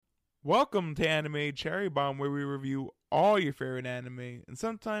Welcome to Anime Cherry Bomb, where we review all your favorite anime and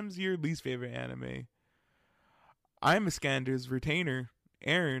sometimes your least favorite anime. I'm Iskander's retainer,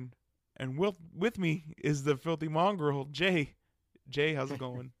 Aaron, and with me is the filthy mongrel, Jay. Jay, how's it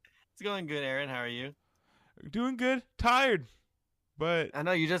going? It's going good, Aaron. How are you? Doing good. Tired, but I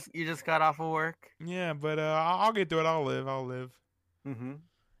know you just got off of work. yeah, but I'll get through it. I'll live. I'll live. Mm-hmm.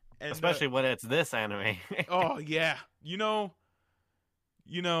 And Especially when it's this anime. oh yeah, you know,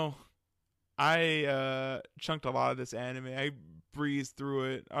 I chunked a lot of this anime. I breezed through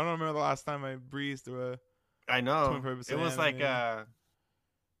it. I don't remember the last time I breezed through a I know. 25 It episode was like anime.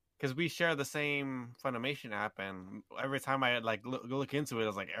 because we share the same Funimation app, and every time I like look into it, I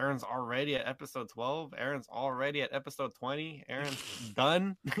was like, Aaron's already at episode 12. Aaron's already at episode 20. Aaron's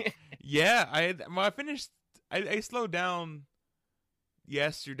done. Yeah, I finished. I slowed down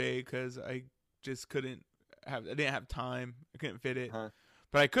yesterday because I just couldn't have. I didn't have time. I couldn't fit it. Huh.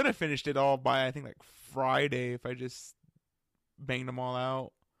 But I could have finished it all by I think like Friday if I just banged them all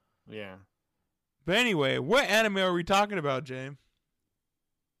out. Yeah. But anyway, what anime are we talking about, Jay?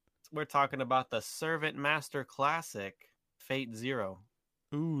 We're talking about the Servant Master Classic, Fate Zero.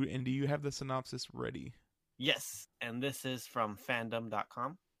 Ooh, and do you have the synopsis ready? Yes, and this is from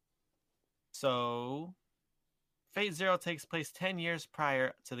fandom.com. So, Fate Zero takes place 10 years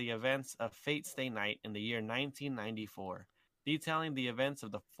prior to the events of Fate Stay Night in the year 1994, detailing the events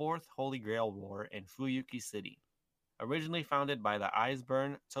of the Fourth Holy Grail War in Fuyuki City. Originally founded by the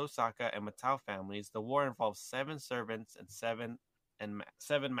Eisburn, Tosaka, and Matau families, the war involves 7 servants and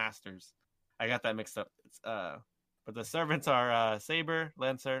 7 masters. I got that mixed up. But the servants are Saber,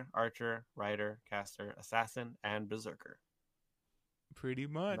 Lancer, Archer, Rider, Caster, Assassin, and Berserker. Pretty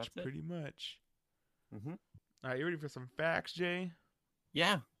And much, that's it. pretty much. Mm-hmm. All right, you ready for some facts, Jay?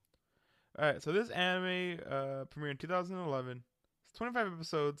 Yeah. All right, so this anime premiered in 2011. It's 25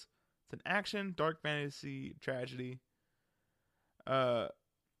 episodes. It's an action, dark fantasy tragedy. Uh,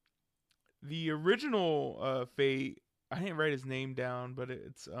 the original Fate, I didn't write his name down, but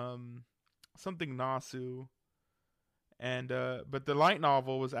it's something Nasu, and but the light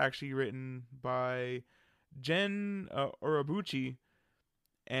novel was actually written by Gen Urabuchi,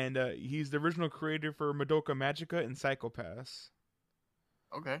 and he's the original creator for Madoka Magica and Psychopaths.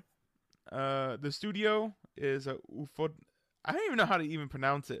 Okay. The studio is Ufot. I don't even know how to even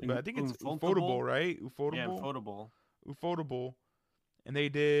pronounce it, but I think it's Ufotable, Ufotable? right? Yeah, Ufotable, Ufotable. Ufotable, and they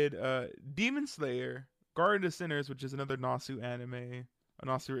did Demon Slayer, Guard of Sinners, which is another Nasu anime, a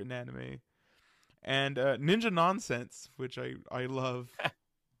Nasu written anime, and Ninja Nonsense, which I love.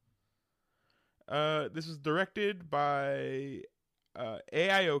 This was directed by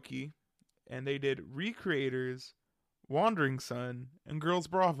Aoki, and they did Recreators, Wandering Sun, and Girls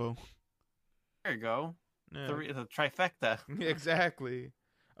Bravo. There you go. Yeah, The trifecta. exactly.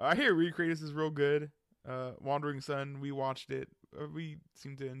 I hear Recreators is real good. Wandering Sun, we watched it. We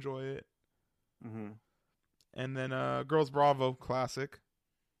seem to enjoy it. Mm-hmm. And then Girls Bravo, classic.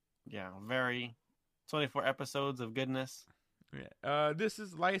 Yeah, very 24 episodes of goodness. Yeah. This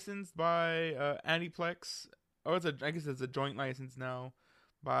is licensed by Aniplex. Oh, I guess it's a joint license now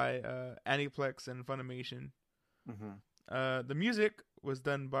by Aniplex and Funimation. Mm-hmm. The music was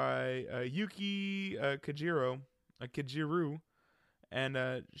done by Yuki Kajiru,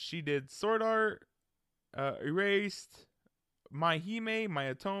 and she did Sword Art, Erased, My Hime,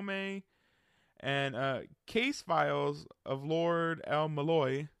 My Atome, and Case Files of Lord El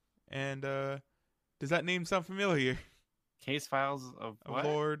Malloy. And does that name sound familiar? Case files of Of what?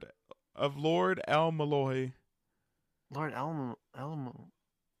 Lord El Malloy. Lord Elmo.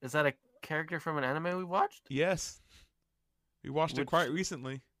 Is that a character from an anime we watched? Yes, we watched it Which quite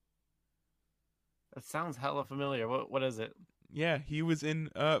recently. That sounds hella familiar. What is it? Yeah, he was in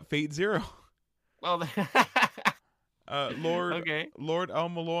Fate Zero. Oh, Lord okay. Lord El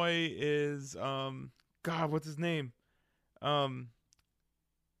Malloy is God, what's his name?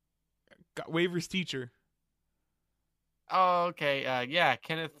 Waver's teacher. Oh, okay. Yeah,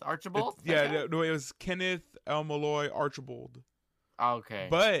 Kenneth Archibald. No, it was Kenneth El Malloy Archibald. Okay.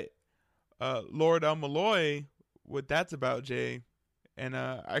 But Lord El Malloy, what that's about, Jay, and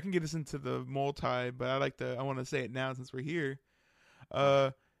I can get us into the multi, but I want to say it now since we're here.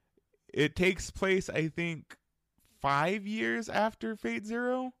 It takes place, I think, 5 years after Fate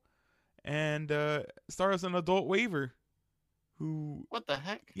Zero, and stars an adult Waver, who What the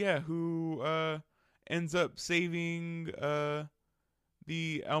heck? who ends up saving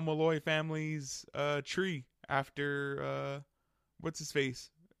the El Malloy family's tree after what's his face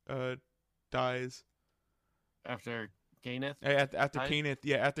dies. After Gaineth? After dies?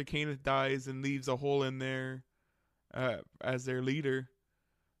 After Kenneth dies and leaves a hole in there as their leader.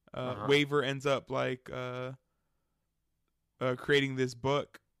 Waver ends up creating this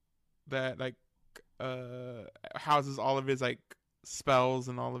book that houses all of his spells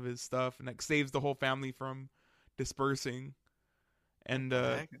and all of his stuff, and saves the whole family from dispersing. And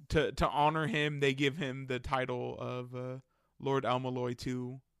to honor him, they give him the title of Lord Almaloy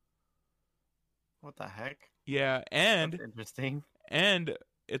II. What the heck? Yeah, and that's interesting. And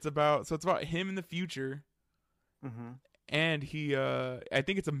it's about him in the future. Mm-hmm. And he I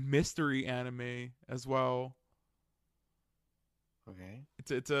think it's a mystery anime as well. Okay.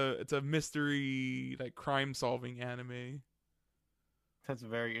 It's a mystery crime solving anime. That's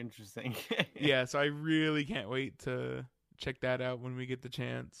very interesting. Yeah, so I really can't wait to check that out when we get the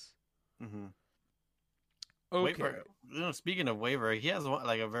chance. Mm-hmm. Okay. Waver, speaking of Waver, he has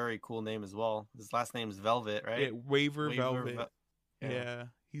a very cool name as well. His last name is Velvet, right? Yeah, Waver Velvet. Yeah,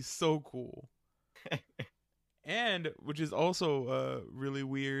 he's so cool. And which is also really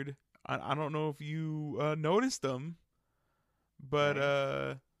weird. I don't know if you noticed him,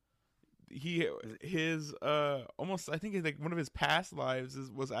 but his almost, I think one of his past lives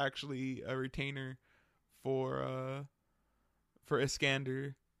was actually a retainer for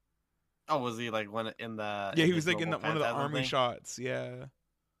Iskander. Oh, was he one in the? Yeah, he was in one of the army shots. Yeah.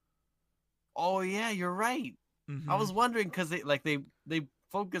 Oh yeah, you're right. Mm-hmm. I was wondering because they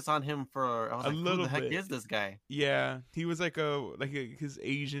focus on him for. I was who the heck is this guy? Yeah, he was his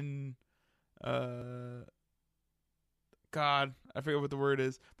Asian. God, I forget what the word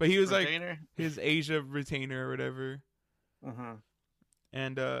is, but he was retainer? His Asia retainer or whatever. Mm-hmm.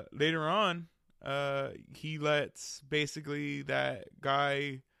 And later on, he lets basically that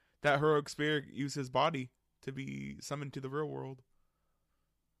guy, that heroic spirit, use his body to be summoned to the real world.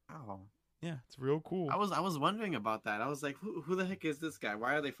 Oh. Yeah, it's real cool. I was wondering about that. I was like, who the heck is this guy?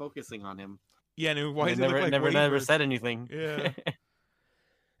 Why are they focusing on him? Yeah, and why does he look like Waver? Never said anything. Yeah.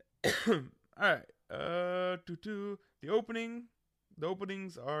 All right. The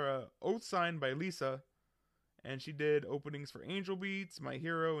openings are Oath Signed by Lisa, and she did openings for Angel Beats, My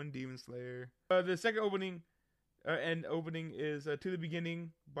Hero, and Demon Slayer. The second opening is To the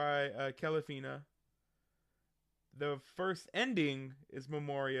Beginning by Calafina. The first ending is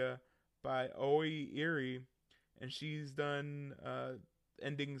Memoria by Oi Iri, and she's done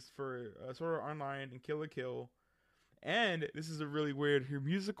endings for Sword Art Online and Kill la Kill. And this is a really weird. Her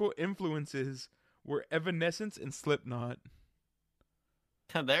musical influences were Evanescence and Slipknot.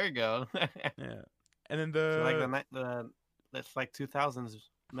 There you go. Yeah, and then the that's 2000s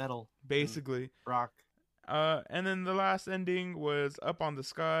metal, basically rock. And then the last ending was Up on the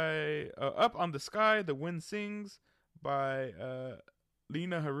Sky, The Wind Sings by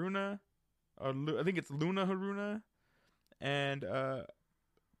Lena Haruna. I think it's Luna Haruna. And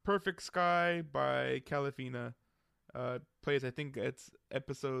Perfect Sky by Calafina. Plays, I think it's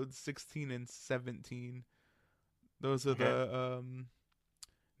episodes 16 and 17. Those are the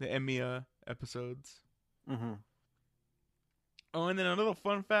Emiya episodes. Mm-hmm. Oh, and then a little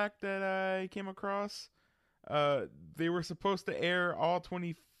fun fact that I came across. They were supposed to air all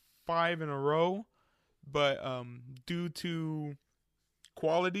 25 in a row, but due to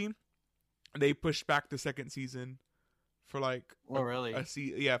quality, they pushed back the second season for really?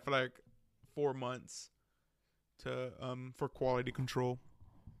 For 4 months to for quality control.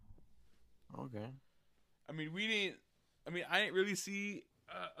 Okay. I didn't really see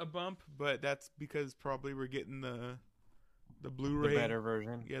a bump, but that's because probably we're getting the Blu-ray, the better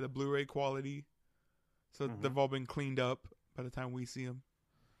version. Yeah, the Blu-ray quality. So they've all been cleaned up by the time we see them.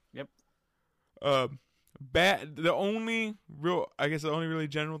 Yep. The only really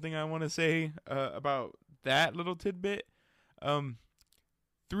general thing I want to say about that little tidbit,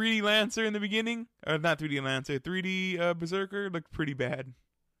 3D Lancer in the beginning, not 3D Lancer, 3D Berserker looked pretty bad.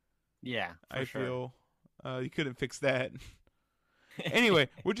 Yeah, I feel you couldn't fix that. Anyway,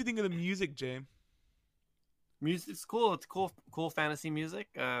 what'd you think of the music, Jay? Music's cool. It's cool fantasy music.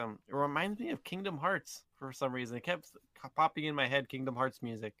 It reminds me of Kingdom Hearts for some reason. It kept popping in my head, Kingdom Hearts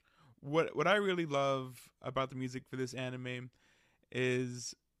music. What I really love about the music for this anime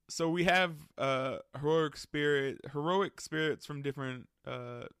is, so we have heroic spirits from different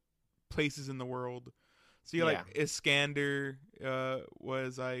places in the world. So you Iskander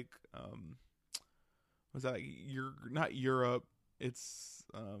was you're not Europe, it's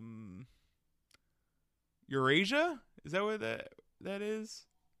Eurasia? Is that what that is?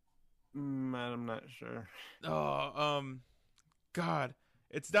 I'm not sure. Oh, God,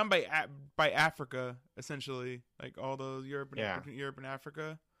 it's done by Africa, essentially, all those between Europe and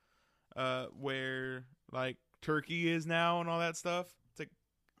Africa, where Turkey is now and all that stuff. It's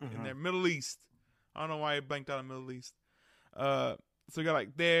in their Middle East. I don't know why I blanked out on Middle East. So we got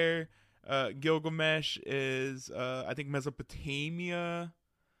like there. Gilgamesh is I think Mesopotamia.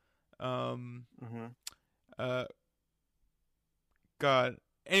 Mm-hmm. Uh, God.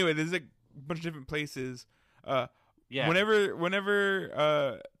 Anyway, there's like a bunch of different places. Yeah.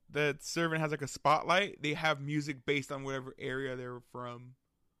 Whenever the servant has like a spotlight, they have music based on whatever area they're from.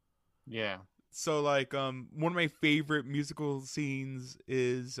 Yeah. So like one of my favorite musical scenes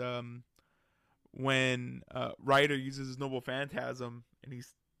is when Ryder uses his noble phantasm and he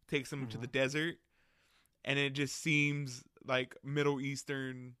takes him to the desert, and it just seems like Middle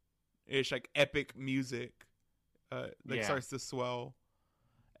Eastern ish, like epic music starts to swell,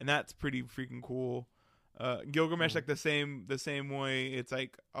 and that's pretty freaking cool. Gilgamesh like the same way. It's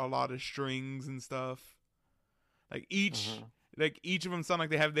like a lot of strings and stuff. Like each of them sound like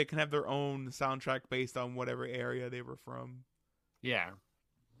they can have their own soundtrack based on whatever area they were from. Yeah.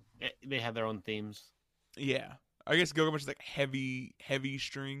 They have their own themes. Yeah. I guess Gilgamesh is like heavy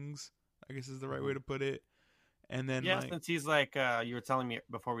strings, I guess is the right way to put it. And then since he's like you were telling me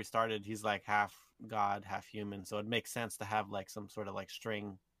before we started, he's like half god, half human, so it makes sense to have like some sort of like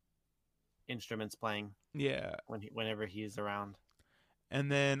string instruments playing. Yeah. Whenever he's around.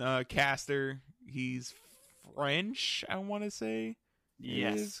 And then Castor, he's French, I want to say.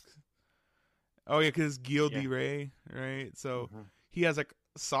 Yes. Oh yeah, because Gilles de Rais, right? So he has like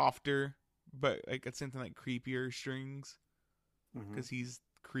softer, but like at the same time like creepier strings, because he's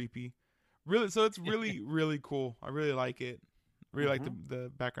creepy. Really, so it's really really cool. I really like it. Really like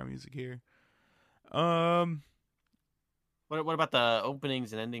the background music here. What about the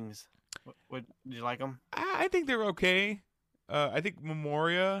openings and endings? What did you like them? I think they're okay. I think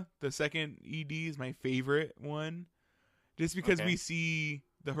Memoria, the second ED, is my favorite one, just because we see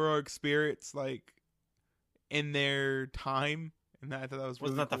the heroic spirits like in their time, and I thought that was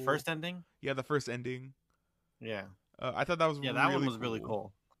really Wasn't that cool. the first ending? Yeah, the first ending. Yeah, I thought that was that really one was really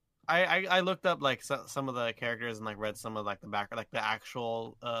cool. I looked up like some of the characters and like read some of like the back, like the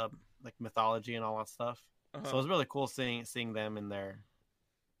actual like mythology and all that stuff. So it was really cool seeing them in their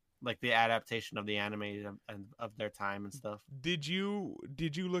like the adaptation of the anime and of their time and stuff. Did you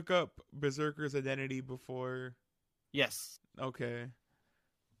look up Berserker's identity before? Yes. Okay.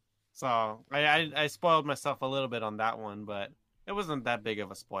 So I spoiled myself a little bit on that one, but it wasn't that big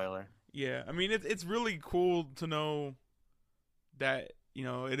of a spoiler. Yeah, I mean it's really cool to know that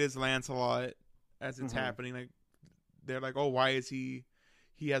it is Lancelot as it's happening. Like they're like, oh, why is he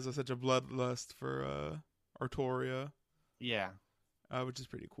has such a bloodlust for Artoria? Yeah. Which is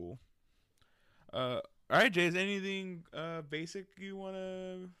pretty cool. All right, Jay, is anything basic you want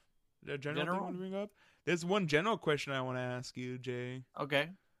to general thing you want to bring up? There's one general question I want to ask you, Jay. Okay.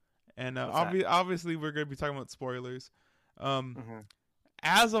 And obviously we're going to be talking about spoilers.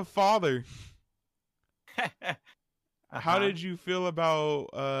 As a father, how did you feel about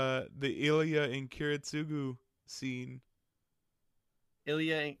the Ilya and Kiritsugu scene?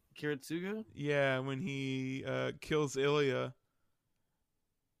 Ilya and Kiritsugu? Yeah, when he kills Ilya.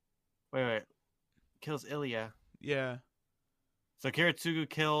 Wait. Kills Ilya. Yeah. So Kiritsugu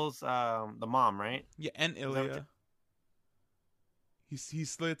kills the mom, right? Yeah, and Ilya. He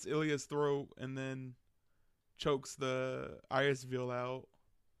slits Ilya's throat and then chokes the Irisville out.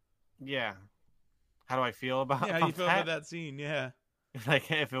 Yeah. How do I feel about how do you feel about that scene? Yeah.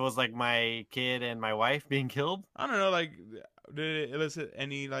 Like if it was like my kid and my wife being killed? I don't know, like did it elicit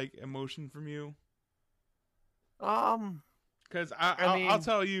any like emotion from you? Because I'll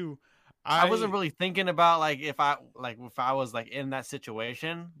tell you, I wasn't really thinking about like if I was like in that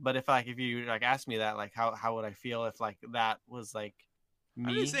situation, but if you like asked me that, like how would I feel if like that was like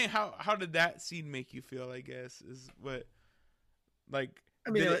me? I'm just saying how did that scene make you feel? I guess is what like. I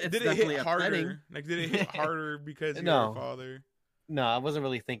mean, did it hit harder? Like, did it hit harder because you're your father? No, I wasn't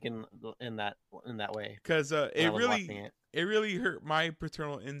really thinking in that way. Because it really hurt my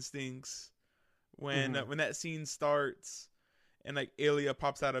paternal instincts when that scene starts and like Ilya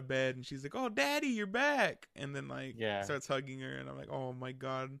pops out of bed and she's like, "Oh, Daddy, you're back!" And then like starts hugging her and I'm like, "Oh my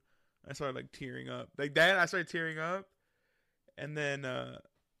God!" I started like tearing up. Like that, I started tearing up. And then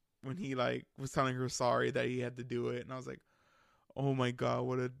when he like was telling her sorry that he had to do it, and I was like, oh my God,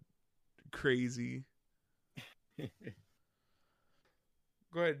 what a crazy. Go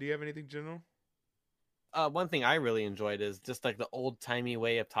ahead. Do you have anything general? One thing I really enjoyed is just like the old timey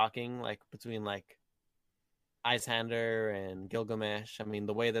way of talking, like between like Icehander and Gilgamesh. I mean,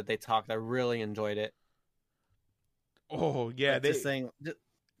 the way that they talked, I really enjoyed it. Oh yeah,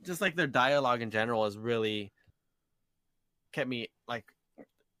 just like their dialogue in general has really kept me like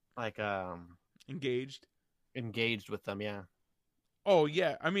engaged with them. Yeah. Oh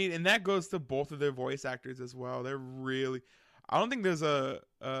yeah, I mean, and that goes to both of their voice actors as well. They're really, I don't think there's a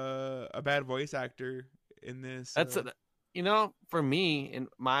bad voice actor in this. That's for me, in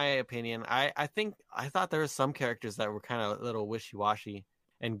my opinion, I thought there were some characters that were kind of a little wishy washy,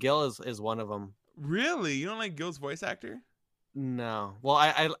 and Gil is one of them. Really, you don't like Gil's voice actor? No,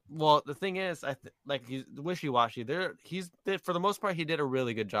 well, the thing is, like he's wishy washy. For the most part, he did a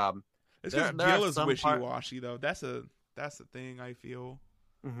really good job. It's because Gil is wishy washy though. That's the thing I feel.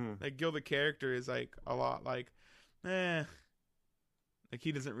 Mm-hmm. Like Gil the character is like a lot like, like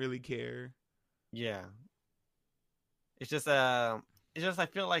he doesn't really care. Yeah. It's just I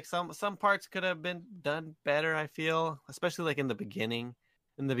feel like some parts could have been done better. I feel, especially like in the beginning.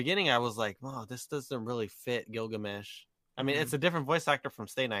 In the beginning, I was like, "Oh, this doesn't really fit Gilgamesh." I mean, it's a different voice actor from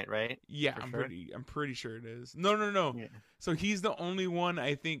Stay Night, right? Yeah, I'm pretty sure it is. No. Yeah. So he's the only one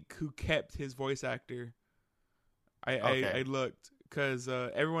I think who kept his voice actor. I looked because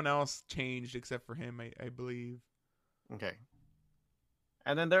everyone else changed except for him. I believe. Okay.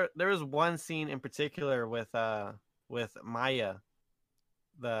 And then there was one scene in particular with Maya,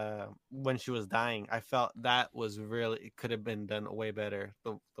 when she was dying. I felt that was really, it could have been done way better.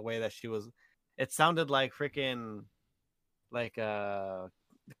 The way that she was, it sounded like freaking like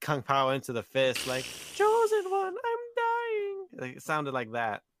Kung Pao into the fist, like chosen one, I'm dying. Like, it sounded like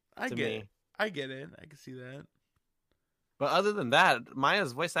that. I get it. I can see that. But other than that,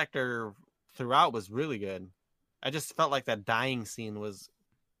 Maya's voice actor throughout was really good. I just felt like that dying scene was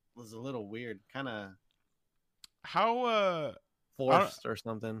a little weird, kind of how forced or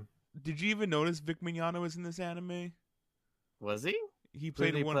something. Did you even notice Vic Mignogna was in this anime? Was he? He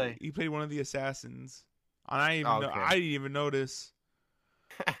played one. He played one of the assassins. I didn't even notice.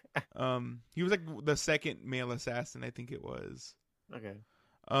 He was like the second male assassin, I think it was. Okay.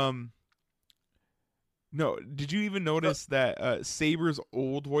 No, did you even notice that Saber's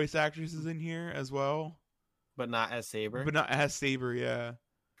old voice actress is in here as well? But not as Saber. Yeah.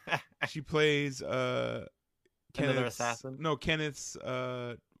 She plays another assassin? No, Kenneth's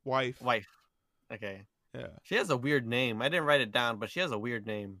wife. Okay. Yeah. She has a weird name. I didn't write it down, but she has a weird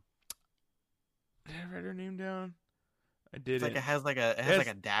name. Did I write her name down? I didn't. It has like a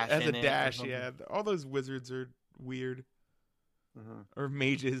dash. It has a dash, yeah. All those wizards are weird. Mm-hmm. Or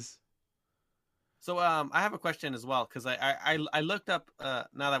mages. So I have a question as well, because I looked up now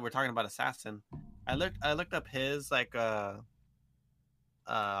that we're talking about assassin, I looked up his like real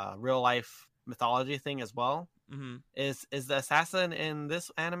life mythology thing as well. Mm-hmm. Is the assassin in this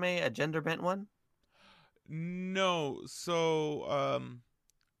anime a gender bent one? No. So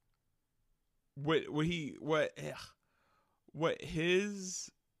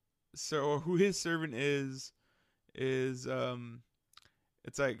who his servant is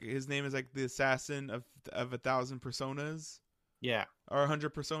it's like his name is like the assassin of 1,000 personas. Yeah. Or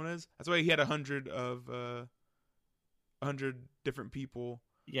 100 personas. That's why he had 100 different people.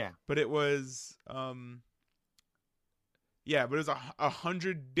 Yeah. But it was but it was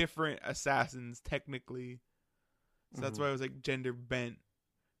 100 different assassins technically. So that's why it was like gender bent.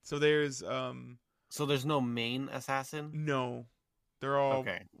 So there's so there's no main assassin? No. They're all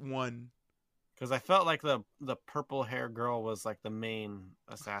one. Because I felt like the purple hair girl was like the main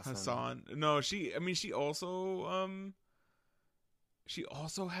assassin. Hassan. No, she also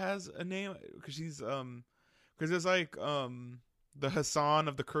has a name because she's because there's like the Hassan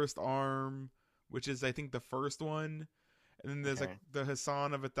of the Cursed Arm, which is I think the first one, and then there's like the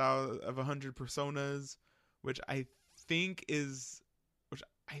Hassan of 100 personas, which I think is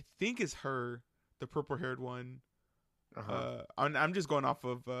her, the purple haired one. I'm just going off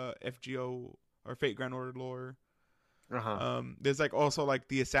of FGO or Fate Grand Order lore. There's like also like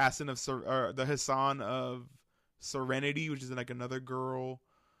the assassin of the Hassan of Serenity, which is like another girl,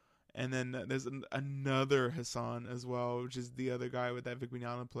 and then there's another Hassan as well, which is the other guy with that Vic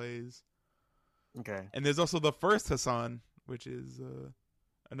Mignogna plays. Okay. And there's also the first Hassan, which is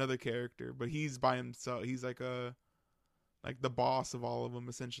another character, but he's by himself. He's like the boss of all of them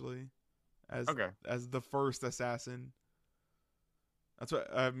essentially, as the first assassin. That's what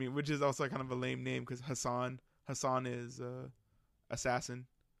I mean, which is also kind of a lame name because Hassan is assassin,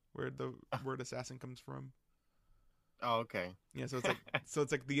 where the word assassin comes from. Oh, okay. Yeah, so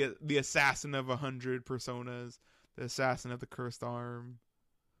it's like the assassin of 100 personas, the assassin of the Cursed Arm,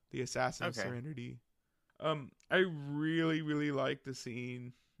 the assassin of Serenity. I really, really like the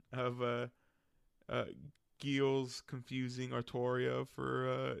scene of Gilles confusing Artoria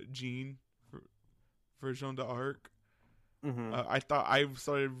for Jean for Jeanne d'Arc. Mm-hmm. I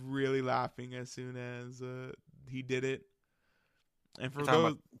started really laughing as soon as he did it. And for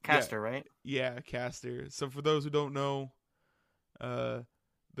those Castor, right? Yeah, Castor. So for those who don't know, the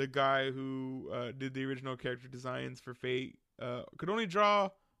guy who did the original character designs for Fate, could only draw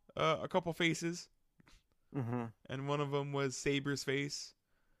a couple faces, Mm-hmm. and one of them was Saber's face.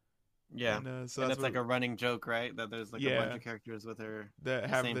 Yeah. And so And that's it's like a running joke, right? That there's like a bunch yeah, of characters with her that the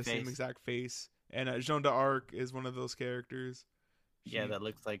have same the same face. exact face. And Joan d'Arc is one of those characters. Yeah, that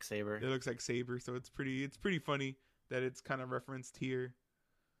looks like Saber. It looks like Saber, so it's pretty funny that it's kind of referenced here.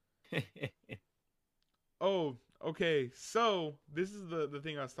 Oh, okay. So this is the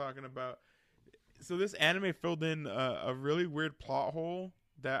thing I was talking about. So this anime filled in a really weird plot hole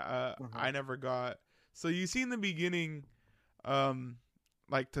that I never got. So you see in the beginning,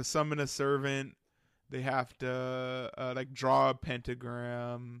 like to summon a servant, they have to like draw a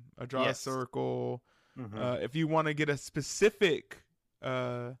pentagram, draw a circle. Mm-hmm. If you want to get a specific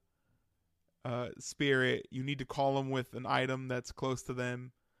spirit, you need to call them with an item that's close to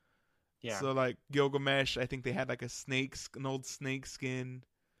them. Yeah. So like Gilgamesh, I think they had like an old snake skin.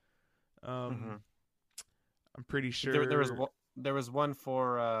 I'm pretty sure there was one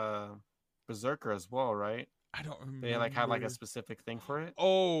for Berserker as well, right? I don't remember. They like had like a specific thing for it.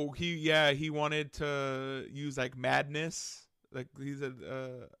 Oh, he wanted to use like madness, like he's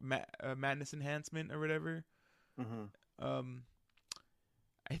a madness enhancement or whatever. Mm-hmm.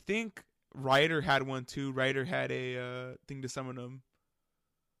 I think Ryder had one too. Ryder had a thing to summon him.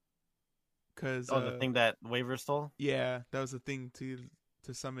 Cause the thing that Waver stole. Yeah, that was the thing to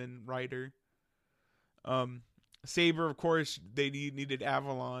summon Ryder. Saber, of course, they needed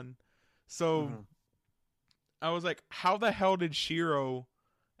Avalon. So I was like, how the hell did Shiro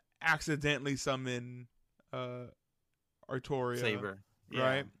accidentally summon Artoria? Saber,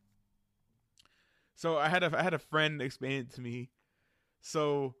 right? So I had a friend explain it to me.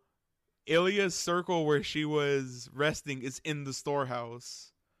 So Ilya's circle where she was resting is in the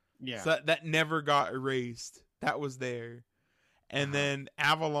storehouse. Yeah. So that never got erased. That was there. And then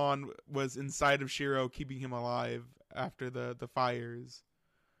Avalon was inside of Shiro, keeping him alive after the fires.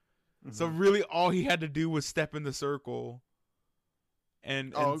 Mm-hmm. So really all he had to do was step in the circle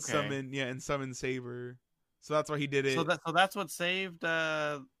and summon Saber. So that's why he did it. So that's what saved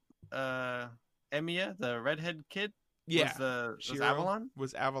Emiya, the redhead kid? Yeah. Was Avalon?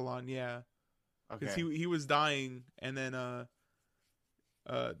 Was Avalon, yeah. Because Okay. he was dying, and then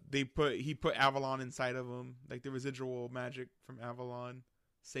he put Avalon inside of him, like the residual magic from Avalon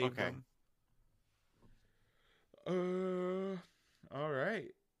saved him. All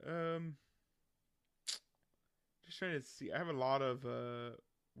right. Just trying to see. I have a lot of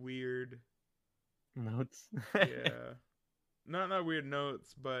weird notes. Yeah, not weird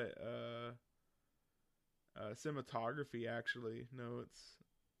notes, but cinematography actually notes.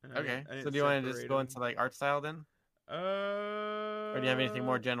 Okay. So do you want to just go into like art style then? Or do you have anything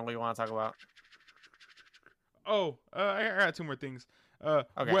more general you want to talk about? Oh, I got two more things.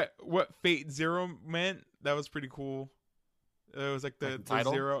 Okay. What Fate Zero meant, that was pretty cool. It was like the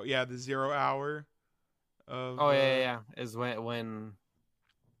title? the 0 hour of yeah. Is when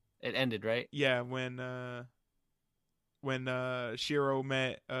it ended, right? Yeah, when Shiro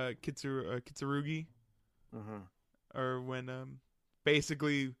met Kitsurugi. Or when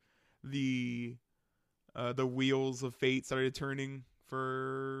basically the wheels of fate started turning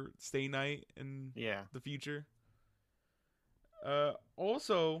for Stay Night in the future.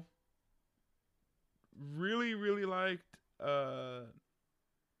 Also, really liked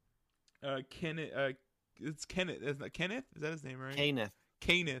Kenneth. It's Kenneth. Isn't that Kenneth? Is that his name, right?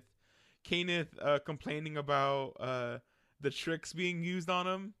 Kenneth complaining about the tricks being used on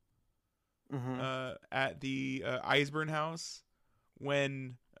him at the Iceburn house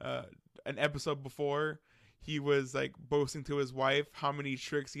when an episode before he was like boasting to his wife how many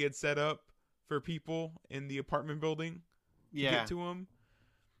tricks he had set up for people in the apartment building to get to him.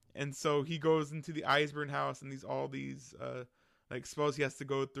 And so he goes into the Iceburn house and all these like spells he has to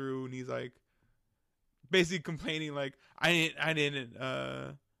go through, and he's like basically complaining like I didn't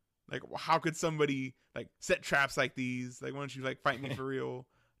like how could somebody like set traps like these, like why don't you like fight me for real.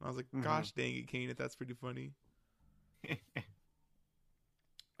 And I was like, gosh dang it, Kenneth, that's pretty funny.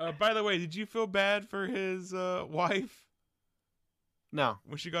 By the way, did you feel bad for his wife? No.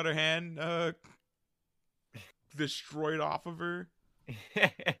 When she got her hand destroyed off of her?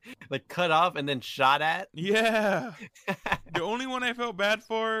 Like cut off and then shot at? Yeah. The only one I felt bad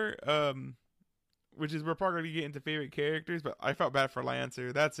for, which is we're probably going to get into favorite characters, but I felt bad for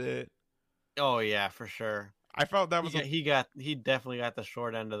Lancer. That's it. Oh, yeah, for sure. I felt that was he definitely got the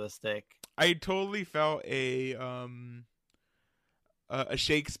short end of the stick. I totally felt a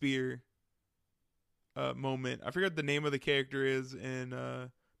Shakespeare moment. I forget what the name of the character is in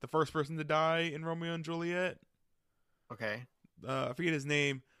the first person to die in Romeo and Juliet. Okay. I forget his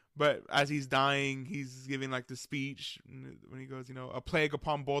name, But as he's dying, he's giving like the speech when he goes, a plague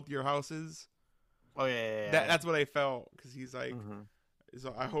upon both your houses. Oh yeah. That's what I felt, because he's like,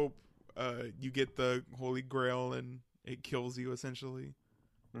 so I hope you get the Holy Grail and it kills you essentially,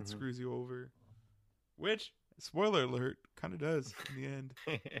 it screws you over, which, spoiler alert, kind of does in the end.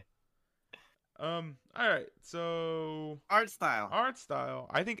 All right, so art style.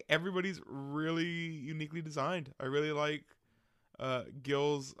 I think everybody's really uniquely designed. I really like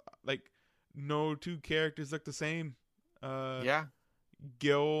Gil's, like, no two characters look the same. Yeah.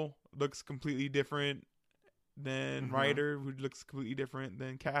 Gil looks completely different than Ryder, who looks completely different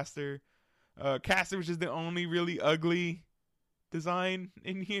than Castor. Castor, which is the only really ugly design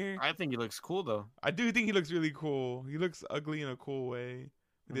in here. I think he looks cool though. I do think he looks really cool. He looks ugly in a cool way,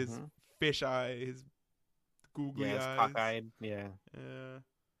 with his fish eye, his googly eyes. Cockeyed. Yeah.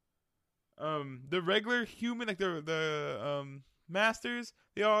 The regular human, like the masters,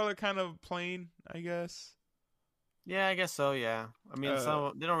 they all are kind of plain, I guess. Yeah, I guess so. Yeah, I mean,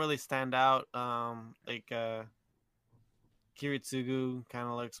 some they don't really stand out. Like Kiritsugu kind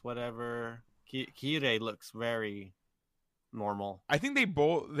of looks whatever. Kirei looks very normal. I think they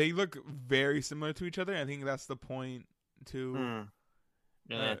look very similar to each other. I think that's the point too.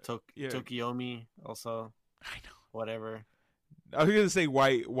 Yeah, Tokiomi also. I know. Whatever. I was gonna say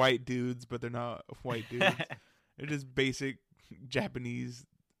white dudes, but they're not white dudes. They're just basic Japanese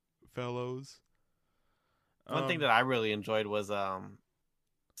fellows. One thing that I really enjoyed was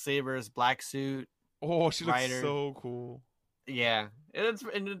Saber's black suit. Oh, she looks so cool. Yeah, and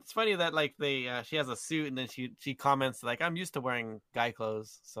it's funny that like she has a suit, and then she comments like, "I'm used to wearing guy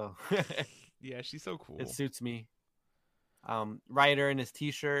clothes, so." Yeah, she's so cool. It suits me. Ryder in his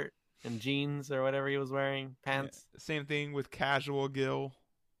t-shirt and jeans or whatever he was wearing, pants. Yeah, same thing with casual Gil.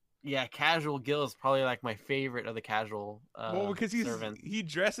 Yeah, casual Gil is probably like my favorite of the casual. Because he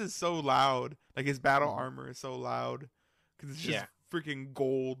dresses so loud, like his battle armor is so loud, because it's just freaking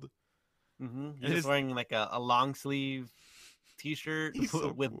gold. He's just wearing like a long sleeve t-shirt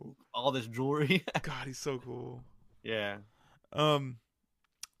with all this jewelry. God, he's so cool. Yeah.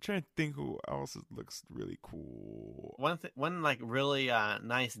 Trying to think who else looks really cool. One like really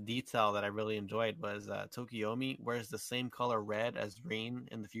nice detail that I really enjoyed was Tokiomi wears the same color red as Rin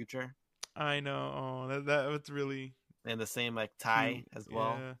in the future. I know. Oh, that's really, and the same like tie cute. As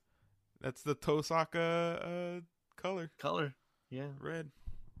well. Yeah. That's the Tosaka color. Yeah, red.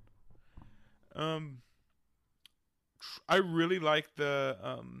 I really like the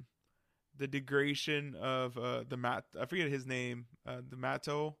degradation of I forget his name, the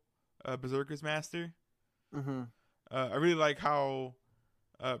Mato, Berserker's master. I really like how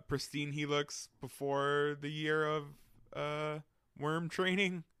pristine he looks before the year of worm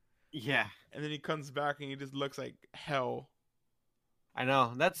training. Yeah, and then he comes back and he just looks like hell. I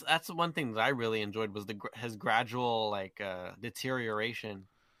know. That's one thing that I really enjoyed was his gradual like deterioration.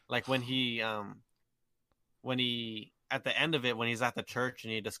 Like when he at the end of it, when he's at the church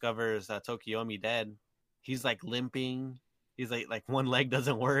and he discovers Tokiomi dead, he's like limping. He's like one leg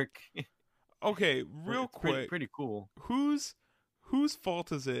doesn't work. Okay, real quick, pretty cool. Whose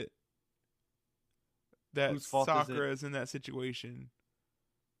fault is it that Sakura is in that situation?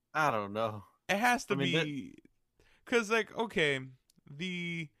 I don't know. It has to be, because like, okay,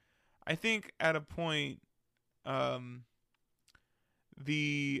 I think at a point,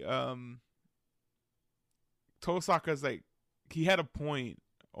 Tosaka's like, he had a point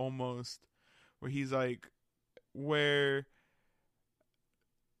almost where he's like, where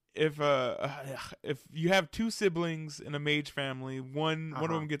if you have two siblings in a mage family, one of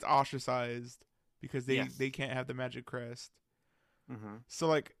them gets ostracized because they can't have the magic crest. So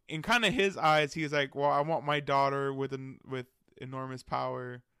like in kind of his eyes, he's like, well, I want my daughter with enormous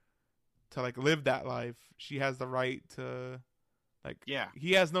power to like live that life. She has the right to, like,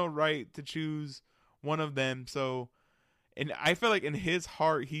 he has no right to choose one of them. So, and I feel like in his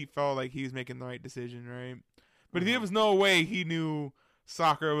heart, he felt like he was making the right decision, right? But there was no way he knew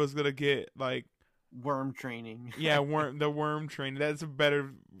Sakura was gonna get like worm training. Yeah, the worm training. That's a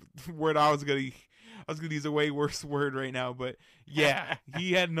better word. I was gonna use a way worse word right now, but yeah,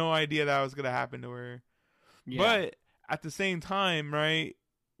 he had no idea that was gonna happen to her. Yeah. But at the same time, right,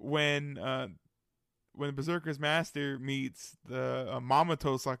 when the Berserker's master meets the Mama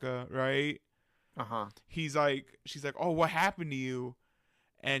Tosaka, right? She's like, oh, what happened to you?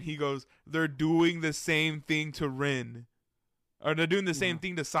 And he goes, they're doing the same thing to Rin. Or they're doing the same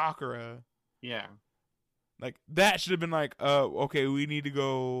thing to Sakura. Yeah. Like, that should have been like, okay, we need to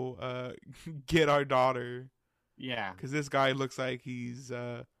go get our daughter. Yeah. Because this guy looks like he's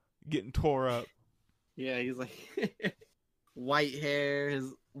getting tore up. Yeah, he's like... white hair.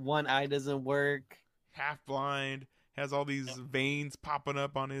 His one eye doesn't work. Half blind, has all these veins popping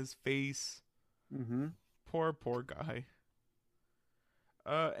up on his face. Mm-hmm. Poor guy.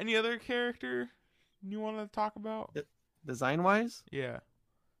 Any other character you want to talk about? Design wise? Yeah,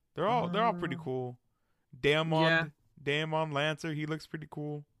 they're all pretty cool. Yeah. Daemon Lancer, he looks pretty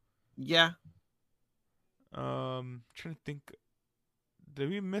cool. Yeah. Trying to think. Did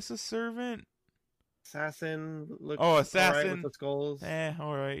we miss a servant? Assassin looks Assassin. alright with the skulls.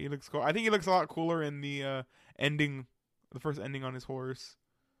 All right. He looks cool. I think he looks a lot cooler in the ending, the first ending on his horse.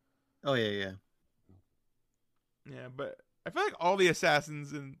 Oh yeah. Yeah, but I feel like all the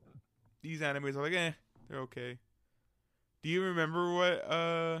assassins in these animes are like, they're okay. Do you remember what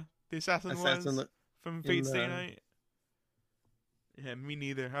the assassin was from Fate Stay Night? Yeah, me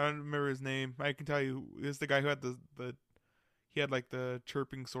neither. I don't remember his name. I can tell you, it's the guy who had he had like the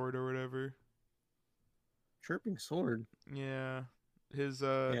chirping sword or whatever. Chirping sword. Yeah, his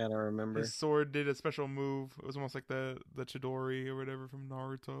I don't remember. His sword did a special move. It was almost like the Chidori or whatever from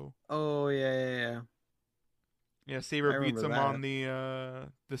Naruto. Oh yeah. Yeah, Saber beats him on the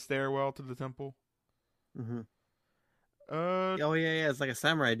stairwell to the temple. Mm-hmm. Oh yeah. It's like a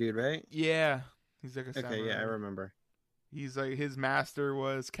samurai dude, right? Yeah, he's like a samurai. Okay, yeah, I remember. He's like, his master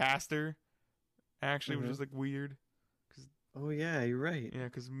was Caster, actually, which is like weird. Oh yeah, you're right. Yeah,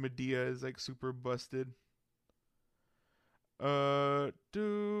 because Medea is like super busted. All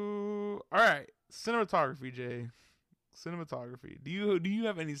right, cinematography, Jay. Cinematography. Do you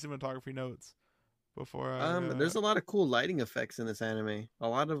have any cinematography notes before there's a lot of cool lighting effects in this anime. A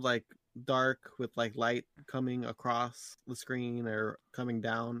lot of like dark with like light coming across the screen or coming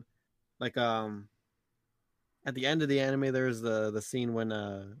down. Like at the end of the anime there's the scene when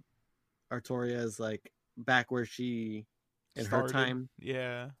Artoria is like back where she in her time.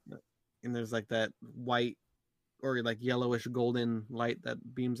 Yeah. And there's like that white or like yellowish golden light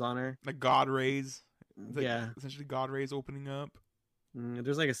that beams on her. Like God rays. Like, yeah. Essentially God rays opening up.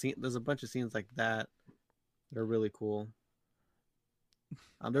 There's like there's a bunch of scenes like that. They're really cool.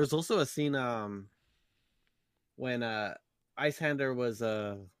 There's also a scene when Icehander was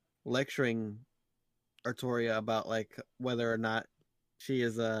lecturing Artoria about like whether or not she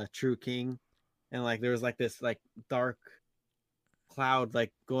is a true king, and like there was like this like dark cloud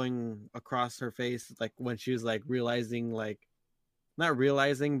like going across her face, like when she was like realizing, like not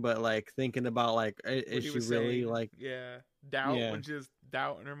realizing but like thinking about like is she really like doubt when she has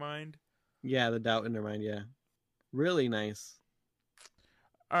doubt in her mind. Yeah, the doubt in her mind. Yeah, really nice.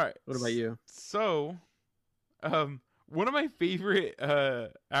 All right, what about you? So one of my favorite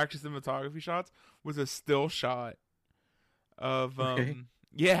action cinematography shots was a still shot of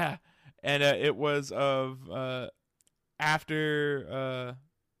yeah, and it was of after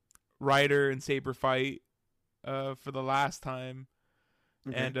Ryder and Saber fight for the last time.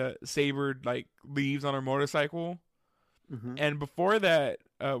 And Saber like leaves on her motorcycle, and before that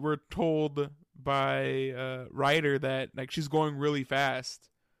we're told by Ryder that like she's going really fast,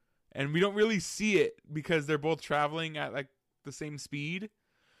 and we don't really see it because they're both traveling at like the same speed.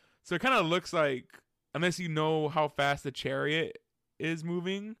 So it kind of looks like, unless you know how fast the chariot is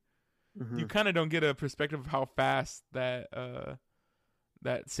moving, you kind of don't get a perspective of how fast that how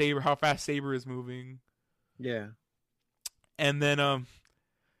fast Saber is moving. Yeah. And then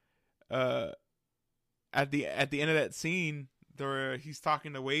at the end of that scene, he's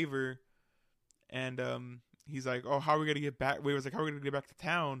talking to Waver, and he's like, "Oh, how are we gonna get back?" Waver's like, "How are we gonna get back to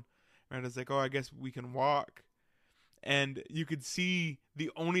town?" And it's like, "Oh, I guess we can walk." And you could see the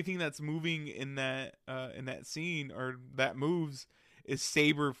only thing that's moving in that scene, or that moves, is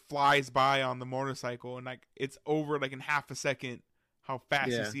Saber flies by on the motorcycle, and like it's over like in half a second how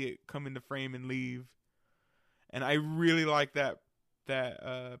fast you see it come into frame and leave. And I really like that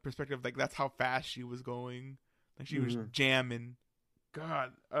perspective. Like that's how fast she was going. Like she was jamming.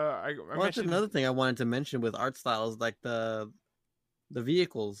 God, that's another thing I wanted to mention with art styles, like the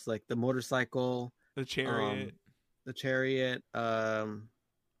vehicles, like the motorcycle, the chariot. What's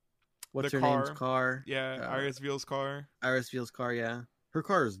her name's car? Yeah, Iris Veal's car. Yeah. Her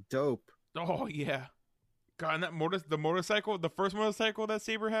car is dope. Oh yeah. God, and the motorcycle, the first motorcycle that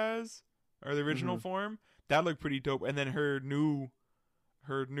Saber has, or the original form, that looked pretty dope. And then her new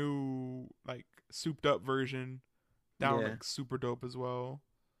like souped up version, that one looks super dope as well.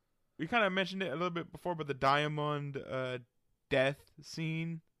 We kind of mentioned it a little bit before, but the Diamond death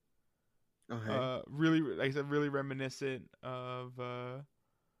scene, really, like I said, really reminiscent of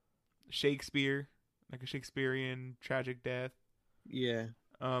Shakespeare, like a Shakespearean tragic death. Yeah.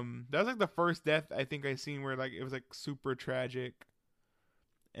 That was like the first death I think I seen where like it was like super tragic.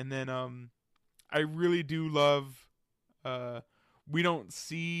 And then I really do love We don't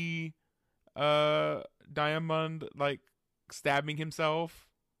see Diamond like stabbing himself.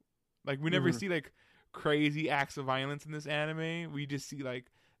 Like we never see like crazy acts of violence in this anime. We just see like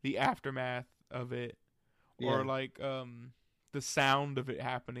the aftermath of it, or like the sound of it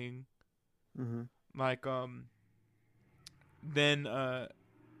happening. Like then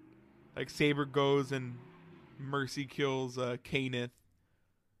like Saber goes and Mercy kills Kaneth,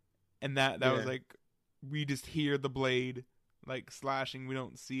 and that was like we just hear the blade like slashing. We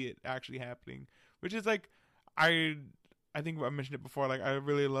don't see it actually happening, which is like I think I mentioned it before. Like I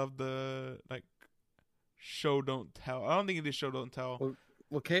really love the like show don't tell. I don't think it is show don't tell.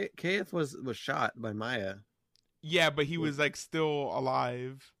 Well, Kaeth was shot by Maya. Yeah, but he was like still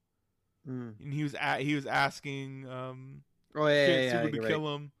alive, and he was asking Kitsugu to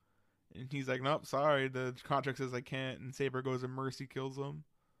kill him, and he's like, nope, sorry, the contract says I can't. And Saber goes and Mercy kills him.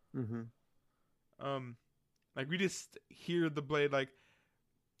 Like we just hear the blade like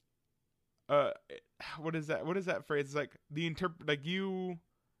what is that phrase? It's like like you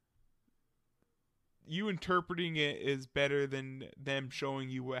interpreting it is better than them showing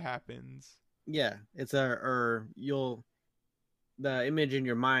you what happens. Yeah, it's the image in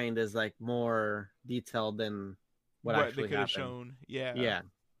your mind is like more detailed than what actually they could have happened. shown. Yeah.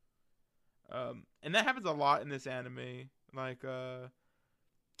 And that happens a lot in this anime. Like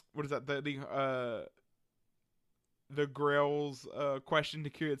what is that? The Grail's question to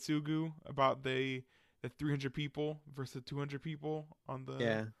Kiritsugu about the 300 people versus 200 people on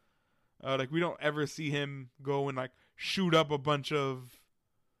the like we don't ever see him go and like shoot up a bunch of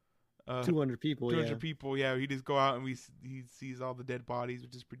 200 people. 200 people. Yeah, he just go out and he sees all the dead bodies,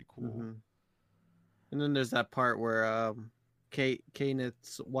 which is pretty cool. And then there's that part where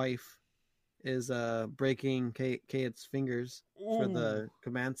Kaneth's wife is breaking Kate's fingers for the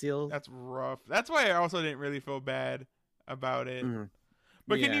command seals. That's rough. That's why I also didn't really feel bad about it.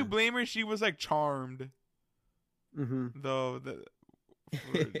 But can you blame her? She was like charmed. Though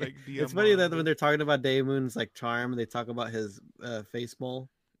like it's funny that when they're talking about Daemon's like charm, they talk about his face mole.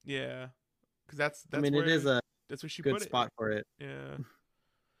 Yeah, because that's I mean, it is that's where she good put spot it. for it. Yeah.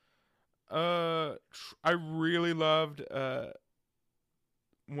 I really loved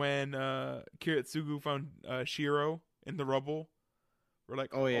when Kiritsugu found Shiro in the rubble, where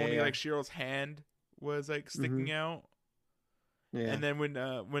like only like Shiro's hand was like sticking out. Yeah. And then when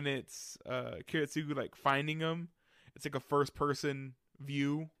it's Kiritsugu like finding him, it's like a first person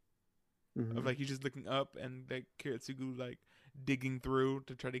view of like he's just looking up and like Kiritsugu like digging through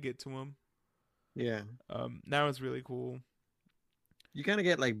to try to get to him. Yeah. That was really cool. You kind of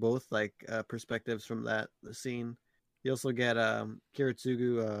get like both like perspectives from the scene. You also get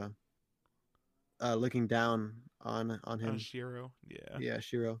Kiritsugu looking down on him. Shiro. Yeah. Yeah,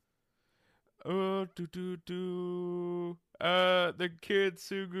 Shiro. The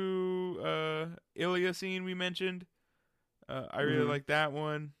Kiritsugu Ilya scene we mentioned. I really like that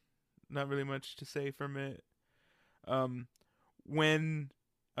one. Not really much to say from it. When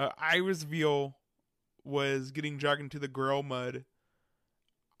Iris Veal was getting dragged into the Grail mud,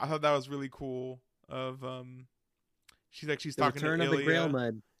 I thought that was really cool. She's talking to Ilya. Of the Grail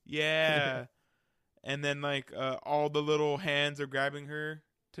mud. Yeah. And then like all the little hands are grabbing her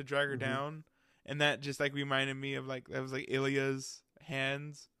to drag her down, and that just like reminded me of like that was like Ilya's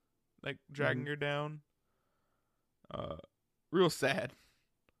hands like dragging her down. Real sad.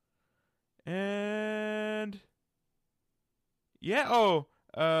 And yeah,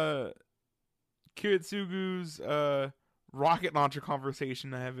 Kiritsugu's rocket launcher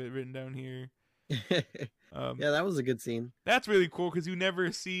conversation, I have it written down here. Yeah, that was a good scene. That's really cool because you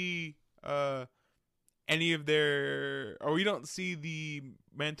never see any of their, or you don't see the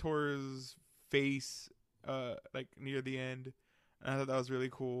mentor's face like near the end. And I thought that was really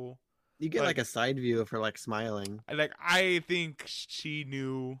cool. You get like a side view of her like smiling. Like I think she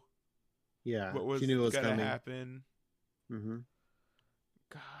knew. Yeah, what was she knew it was gonna coming. happen.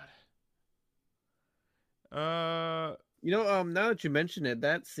 God. Now that you mention it,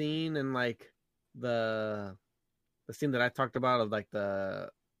 that scene and like the scene that I talked about of like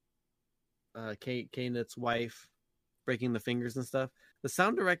the Kaneth's wife breaking the fingers and stuff. The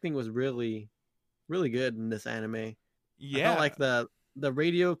sound directing was really, really good in this anime. Yeah, I felt like the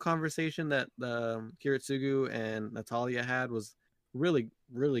radio conversation that Kiritsugu and Natalia had was really,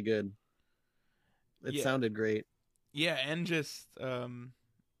 really good. It sounded great. Yeah, and just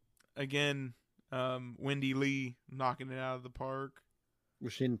again, Wendy Lee knocking it out of the park.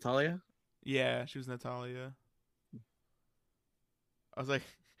 Was she Natalia? Yeah, she was Natalia. I was like,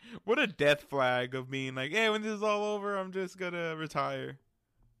 what a death flag of being like, hey, when this is all over, I'm just gonna retire,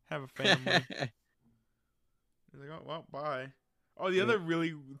 have a family. He's like, oh well, bye. Oh, the Yeah. other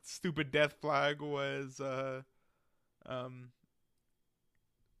really stupid death flag was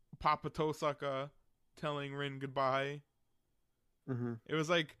Papa Tosaka telling Rin goodbye. Hmm. It was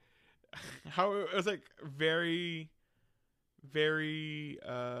like how it was like very, very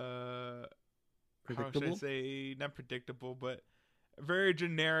how should I Predictable. say, not predictable, but very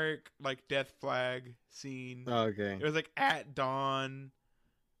generic like death flag scene. Oh, okay. It was like at dawn.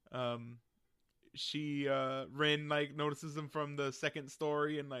 She Rin like notices him from the second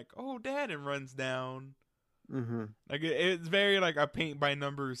story and like, oh dad, and runs down. Mm-hmm. Like it's very like a paint by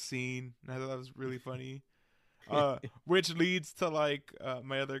numbers scene. And I thought that was really funny. Which leads to like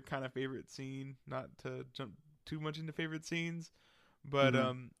my other kind of favorite scene. Not to jump too much into favorite scenes, but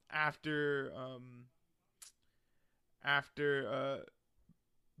Mhm. after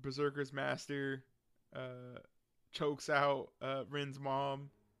Berserker's master chokes out Rin's mom.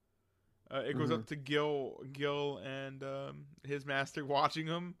 It goes up to Gil and his master watching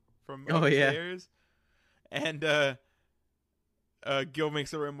him from Oh, yeah. upstairs, and Gil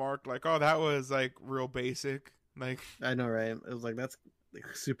makes a remark like, "Oh, that was like real basic, like I know, right? It was like that's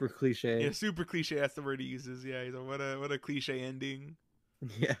like, super cliche. yeah, super cliche." That's the word he uses. Yeah, he's like, "What a cliche ending,"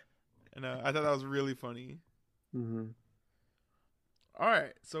 Yeah. and I thought that was really funny. Hmm. All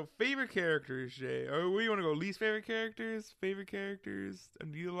right, so favorite characters, Jay. Or where you want to go? Least favorite characters,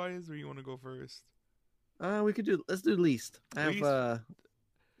 unutilized, or you want to go first? Let's do least. I have Least?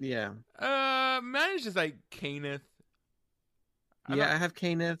 yeah. Mine is just like Kenneth. I have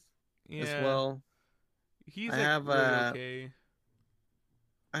Kenneth Yeah, as well. he's I like have, really okay.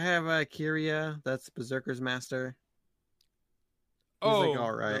 I have Kiria, that's Berserker's master. He's Oh, like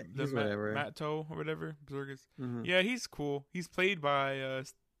all right. the He's whatever. Matt Toe or whatever. Berserkers. Hmm. Yeah, he's cool. He's played by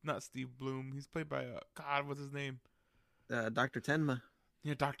not Steve Bloom. He's played by God, what's his name? Dr. Tenma.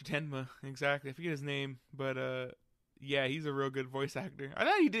 Yeah, Dr. Tenma. Exactly. I forget his name, but yeah, he's a real good voice actor. I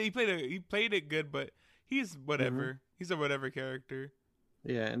thought he did. He played it good, but he's whatever. He's a whatever character.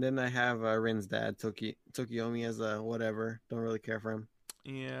 Yeah, and then I have Rin's dad, Tokiomi, as a whatever. Don't really care for him.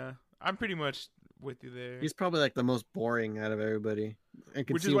 Yeah, I'm pretty much with you there. He's probably like the most boring out of everybody. I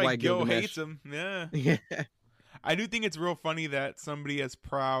can Which see is why Gil Gilgamesh hates him. Yeah. Yeah. I do think it's real funny that somebody as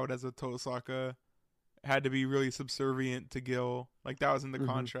proud as a Tosaka had to be really subservient to Gil. Like that was in the Mhm.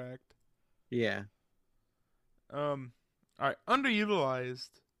 contract. Yeah. All right, underutilized.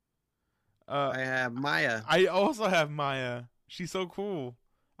 I have Maya. I also have Maya. She's so cool.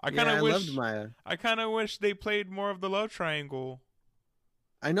 I kind I of wish. loved Maya. I kind of wish they played more of the love triangle.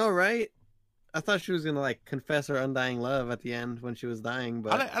 I know, right? I thought she was gonna like confess her undying love at the end when she was dying,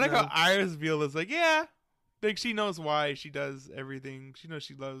 but I like no. how Iris Veal is like, yeah, like she knows why she does everything. She knows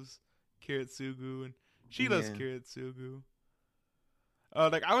she loves Kiritsugu and she loves Yeah. Kiritsugu.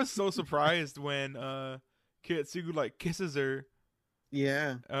 Like I was so surprised when Kiritsugu like kisses her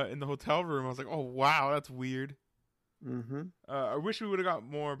Yeah. in the hotel room. I was like, oh wow, that's weird. Mm-hmm. I wish we would have got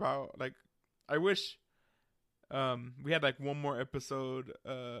more about like. I wish we had like one more episode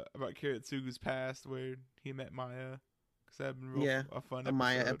about Kiritsugu's past where he met Maya, because that'd been real Yeah, a fun A episode.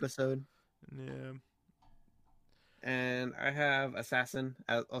 Maya episode. Yeah. And I have Assassin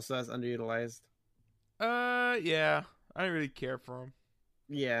also as underutilized. Yeah. I didn't really care for him.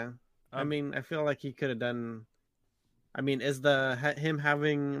 Yeah. I Um, mean, I feel like he could have done. I mean, is him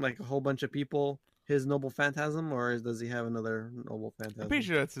having like a whole bunch of people his noble phantasm, or does he have another noble phantasm? I'm pretty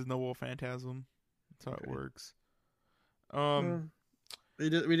sure that's his noble phantasm. That's how it Okay. works. Well, we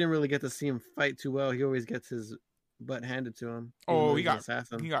didn't really get to see him fight too well. He always gets his butt handed to him. even Oh, though he he's an got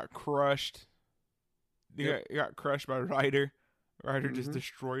assassin. he got crushed. Yep. He got crushed by Ryder. Ryder just Mhm.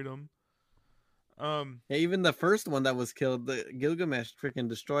 destroyed him. Yeah, even the first one that was killed, the Gilgamesh freaking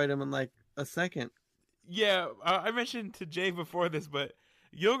destroyed him in like a second. Yeah, I mentioned to Jay before this, but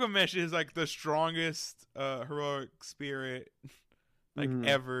Gilgamesh is like the strongest heroic spirit like Mhm.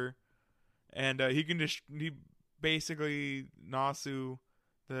 ever, and he can just he basically Nasu,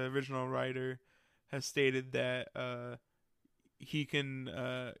 the original writer, has stated that he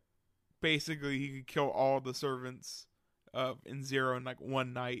can basically he could kill all the servants in Zero in like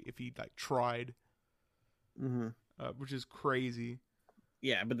one night if he like tried, Hmm. which is crazy.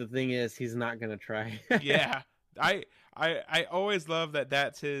 Yeah, but the thing is, he's not gonna try. Yeah, I always love that.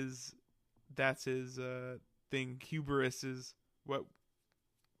 That's his thing. Hubris is what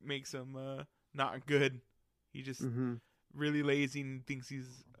makes him not good. He just Hmm. really lazy and thinks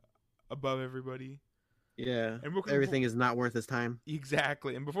he's above everybody. Yeah, And we'll- everything is not worth his time.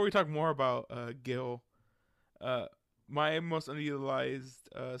 Exactly. And before we talk more about Gil, my most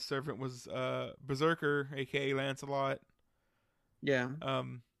underutilized servant was Berserker, aka Lancelot. Yeah,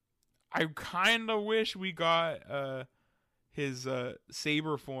 I kind of wish we got his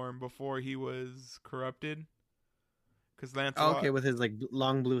saber form before he was corrupted. Because Lancelot, Okay, with his like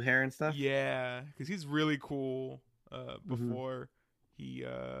long blue hair and stuff. yeah, because he's really cool. Mhm. Before he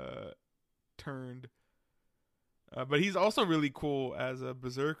turned, but he's also really cool as a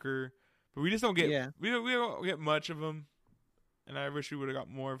berserker. But we just don't get we don't get much of him, and I wish we would have got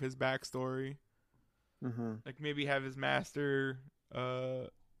more of his backstory. Mm-hmm. Like maybe have his master the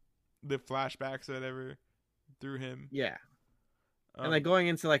flashbacks or whatever through him. Yeah. And like going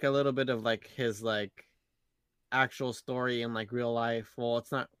into like a little bit of like his like actual story in like real life. Well,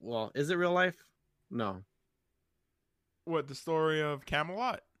 it's not. Well, is it real life? No. What, the story of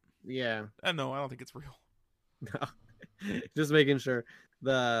Camelot? Yeah. No, I don't think it's real. No. Just making sure.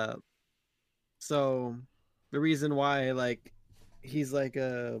 So the reason why like he's like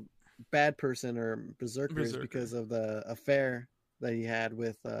a bad person or berserker is because of the affair that he had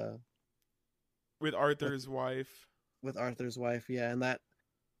with Arthur's wife. With Arthur's wife, yeah,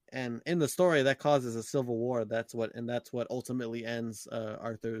 and in the story that causes a civil war. That's what ultimately ends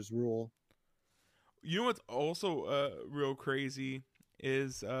Arthur's rule. You know what's also real crazy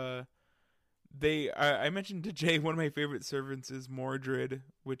is I mentioned to Jay one of my favorite servants is Mordred,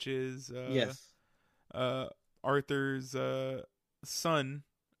 which is yes, Arthur's son,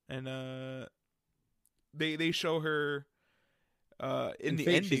 and they show her in the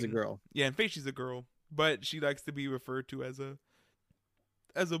Fate, ending. she's a girl. Yeah, in Fate she's a girl, but she likes to be referred to as a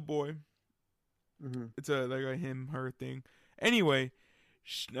boy. Mm-hmm. It's like a him her thing. Anyway,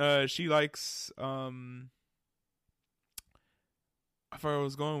 she likes I thought I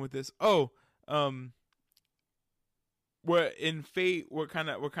was going with this. What in Fate? What kind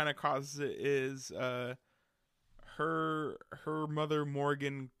of causes it is her mother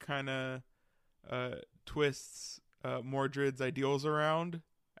Morgan kind of twists Mordred's ideals around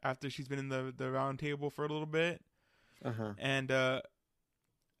after she's been in the round table for a little bit. Uh-huh. And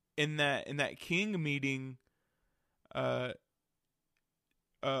in that king meeting,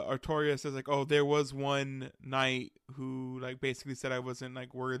 Artoria says like, "Oh, there was one knight who like basically said I wasn't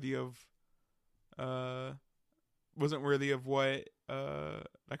like worthy of what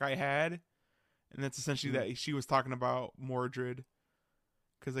like I had," and that's essentially that she was talking about Mordred,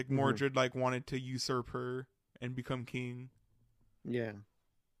 because like Mordred like wanted to usurp her and become king. Yeah.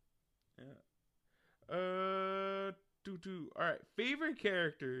 All right, favorite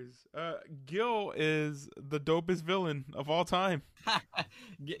characters. Gil is the dopest villain of all time.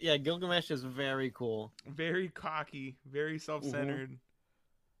 Yeah, Gilgamesh is very cool. Very cocky, very self-centered,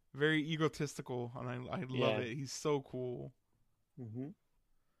 very egotistical, and I love it. He's so cool.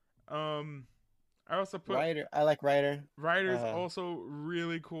 I also put Ryder. I like Ryder. Ryder's also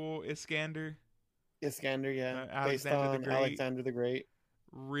really cool. Iskander, yeah. Alexander the Great. Alexander the Great.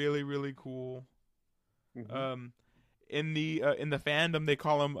 Really, really cool. In the fandom they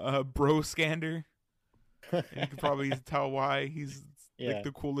call him Bro-skander. And you can probably tell why. He's like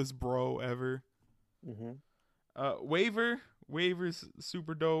the coolest bro ever. Waver's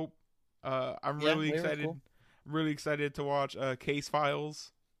super dope. I'm really excited. Cool. I'm really excited to watch Case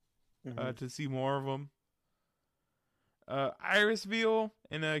Files. To see more of them. Irisveal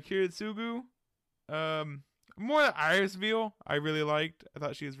and Kiritsugu. More than Irisveal, I really liked. I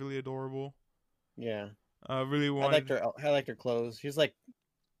thought she was really adorable. Yeah. Really wanted. I liked her clothes. She's like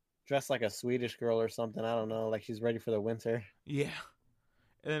dressed like a Swedish girl or something. I don't know. Like she's ready for the winter. Yeah.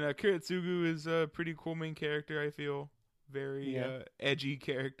 And Kiritsugu is a pretty cool main character. I feel very edgy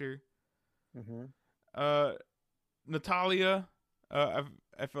character. Natalia. I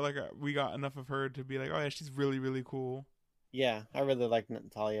feel like we got enough of her to be like, oh yeah, she's really, really cool. Yeah, I really like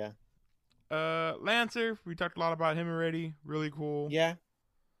Natalia. Lancer, we talked a lot about him already. Really cool. Yeah,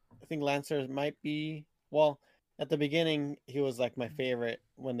 I think Lancer might be. Well, at the beginning, he was like my favorite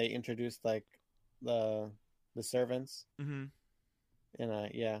when they introduced like the servants. And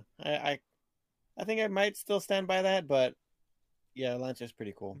I think I might still stand by that, but yeah, Lancer's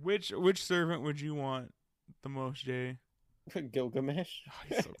pretty cool. Which servant would you want the most, Jay? Gilgamesh. Oh,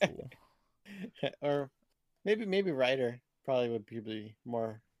 he's so cool. Or maybe Ryder probably would be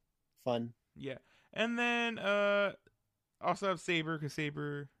more fun. Yeah. And then also have Saber, because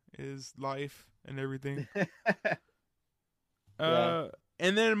Saber is life and everything. And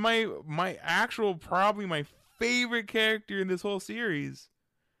then my actual probably my favorite character in this whole series,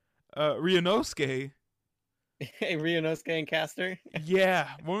 Ryunosuke. Ryunosuke and Caster? Yeah.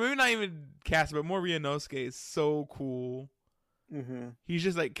 Well, maybe not even Caster, but more Ryunosuke is so cool. He's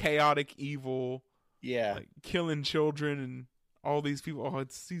just like chaotic evil. Yeah. Like killing children and all these people. Oh,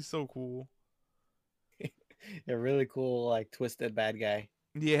 he's so cool. A really cool, like twisted bad guy.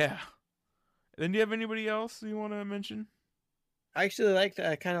 Yeah. Then do you have anybody else you want to mention? I actually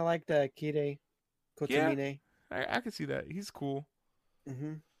kind of liked Kire Kotomine. I can see that. He's cool.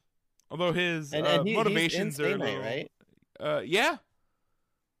 Mm-hmm. Although his And he's in motivations are Stay a Night, little, right? yeah,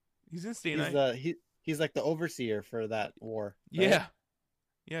 he's in Stay Night. He's like the overseer for that war. Right? Yeah,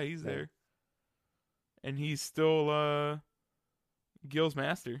 yeah, he's Right. there, and he's still Gil's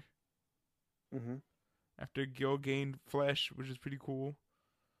master Mm-hmm. after Gil gained flesh, which is pretty cool.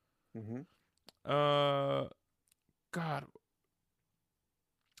 Mm-hmm. God,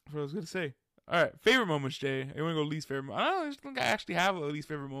 what I was gonna say. All right, favorite moments, Jay. I want to go least favorite. I don't think I actually have least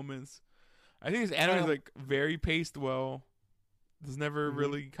favorite moments. I think this anime is like very paced well. There's never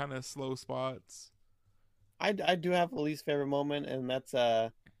really kind of slow spots. I do have a least favorite moment, and that's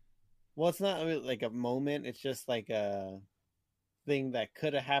well, it's not really like a moment. It's just like a thing that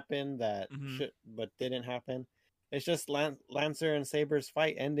could have happened that should but didn't happen. It's just Lancer and Saber's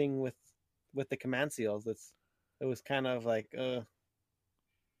fight ending with the command seals. It was kind of like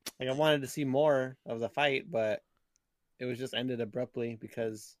I wanted to see more of the fight, but it was just ended abruptly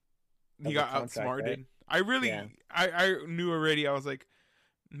because he got outsmarted. Right? I knew already. I was like,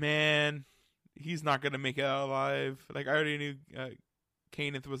 man, he's not gonna make it out alive. Like I already knew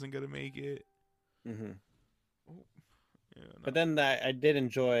Kenneth wasn't gonna make it. Mm-hmm. Oh, yeah, no. But then I did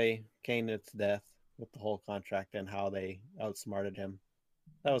enjoy Kenneth's death with the whole contract and how they outsmarted him.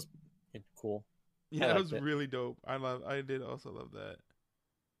 That was cool. Yeah, that was really dope. I did also love that.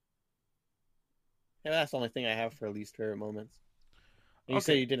 Yeah, that's the only thing I have for least favorite moments. And you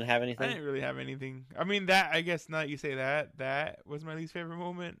say you didn't have anything? I didn't really have anything. I mean, that I guess not. You say that was my least favorite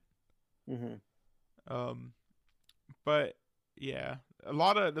moment. Mm-hmm. But yeah, there's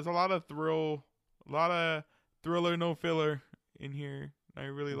a lot of thriller, no filler in here. I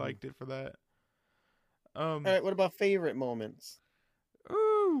really liked it for that. All right, what about favorite moments?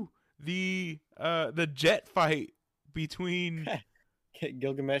 Ooh, the jet fight between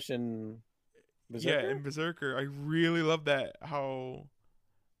Gilgamesh and Berserker? Yeah, and Berserker. I really love that how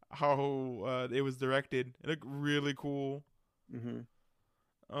it was directed. It looked really cool. Mm-hmm.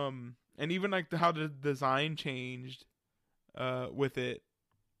 And even like how the design changed with it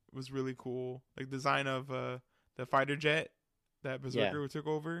was really cool. Like design of the fighter jet that Berserker took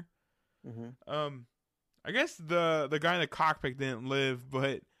over. Mm-hmm. I guess the guy in the cockpit didn't live,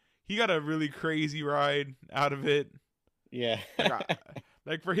 but he got a really crazy ride out of it. Yeah.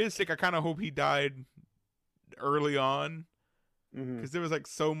 Like for his sake, I kind of hope he died early on, because there was like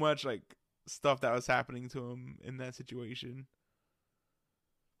so much like stuff that was happening to him in that situation.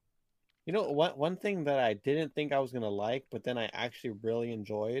 You know, one thing that I didn't think I was gonna like, but then I actually really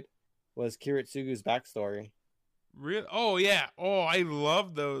enjoyed, was Kiritsugu's backstory. Really? Oh yeah. Oh, I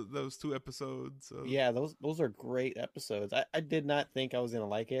love those 2 episodes. Yeah, those are great episodes. I did not think I was gonna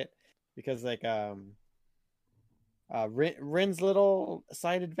like it because like Rin's little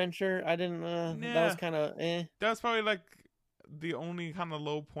side adventure, I didn't. That was kind of That was probably like the only kind of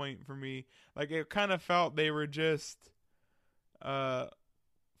low point for me. Like it kind of felt they were just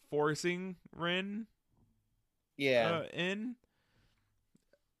forcing Rin in,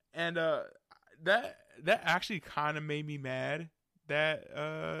 and that actually kind of made me mad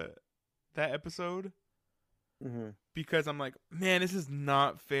that episode, because I'm like, man, this is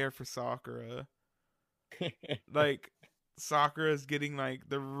not fair for Sakura. Like Sakura is getting like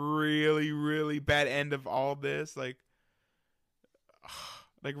the really, really bad end of all this. Like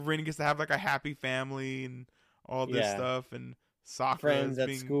Rin gets to have like a happy family and all this stuff, and Sakura friends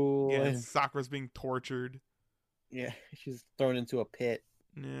at school. Yeah, and Sakura's being tortured. Yeah, she's thrown into a pit.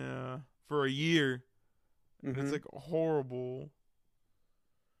 Yeah, for a year. It's like horrible.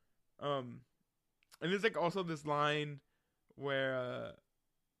 And there's like also this line where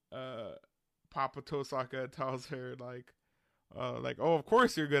Papa Tosaka tells her like, oh, of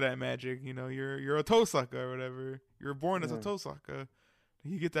course you're good at magic. You know, you're a Tosaka or whatever. You're born as a Tosaka.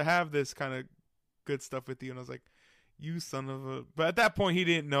 You get to have this kind of good stuff with you. And I was like, you son of a. But at that point, he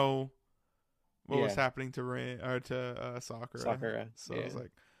didn't know what was happening to Rin or to Sakura. So I was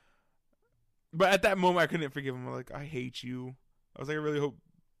like, but at that moment, I couldn't forgive him. I'm like, I hate you. I was like, I really hope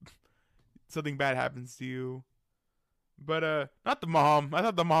something bad happens to you. But not the mom. I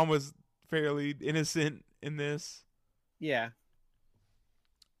thought the mom was fairly innocent in this. Yeah.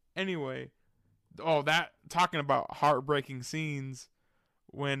 Anyway, that talking about heartbreaking scenes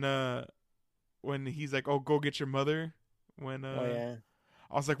when he's like, "Oh, go get your mother." When I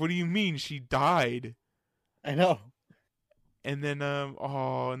was like, "What do you mean she died?" I know. And then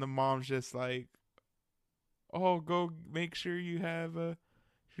and the mom's just like, "Oh, go make sure you have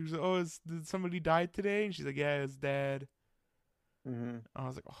she was like, "Oh, did somebody die today?" And she's like, "Yeah, his dad." Mm-hmm. I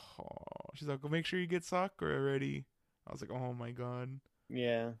was like, oh. She's like, well, make sure you get Sakura ready. I was like, oh my god.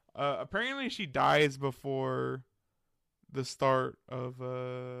 Yeah. Apparently she dies before the start of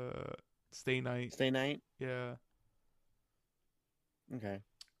Stay Night. Stay Night. Yeah. Okay.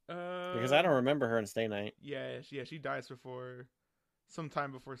 Because I don't remember her in Stay Night. Yeah, she dies before,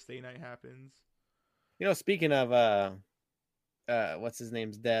 sometime before Stay Night happens. You know, speaking of what's his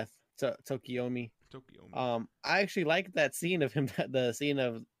name's death, Tokiomi. I actually like that scene of him. The scene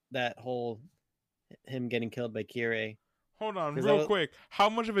of that whole him getting killed by Kirei. Hold on, real quick. How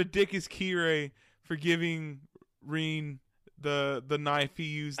much of a dick is Kirei for giving Rin the knife he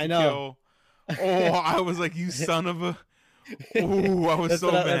used to kill? Oh, I was like, you son of a. Ooh, I was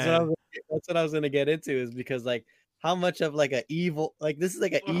so mad. That's what I was gonna get into, is because like how much of like a evil, like this is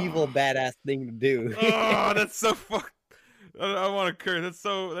like an evil badass thing to do. Oh, that's so fuck. I want to curse.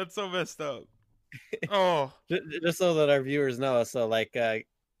 That's so messed up. Oh, just so that our viewers know. So like,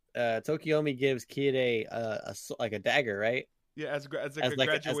 Tokiomi gives Kirei like a dagger, right? Yeah, as a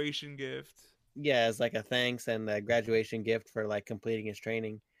graduation gift. Yeah, as like a thanks and a graduation gift for like completing his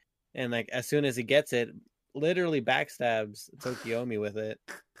training. And like as soon as he gets it, literally backstabs Tokiomi with it,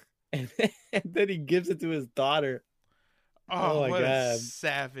 and then he gives it to his daughter. Oh my god, a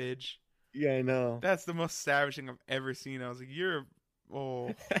savage! Yeah, I know. That's the most savage thing I've ever seen. I was like,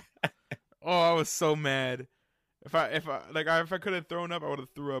 I was so mad. If I could have thrown up, I would have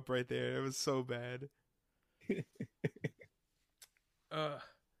threw up right there. It was so bad. I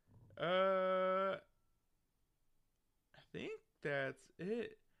think that's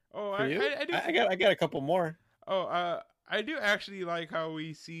it. Oh, I got a couple more. Oh, I do actually like how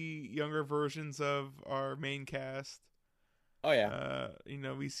we see younger versions of our main cast. Oh yeah.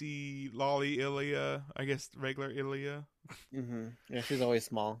 We see Lolly Ilya, I guess regular Ilya. Mm-hmm. Yeah, she's always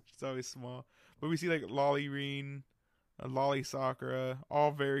small. But we see like Lolly Rin, Lolly Sakura,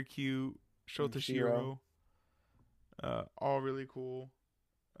 all very cute. Shota Shiro, all really cool.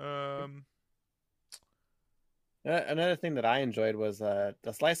 Another thing that I enjoyed was the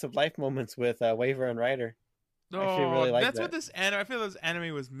slice of life moments with Waver and Ryder. I actually really liked that's that. What this anime. I feel this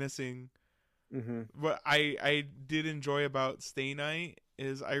anime was missing. Mm-hmm. What I did enjoy about Stay Night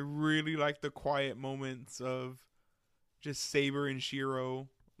is I really like the quiet moments of just Saber and Shiro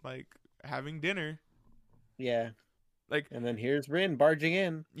like having dinner. Yeah. Like, and then here's Rin barging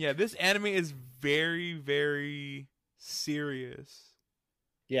in. Yeah, this anime is very, very serious.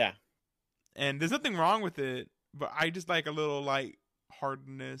 Yeah. And there's nothing wrong with it, but I just like a little light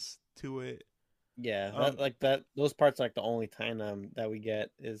hardness to it. Yeah, those parts are like the only time that we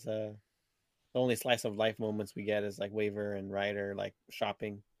get is the only slice of life moments we get is like Waver and Ryder like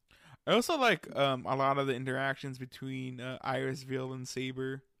shopping. I also like a lot of the interactions between Irisville and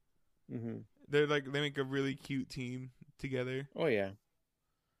Saber. Mm-hmm. They make a really cute team together. Oh yeah.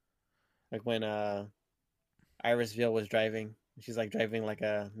 Like when Irisville was driving, she's like driving like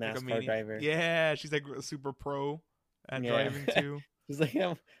a NASCAR driver. Yeah, she's like a super pro at driving too. She's like,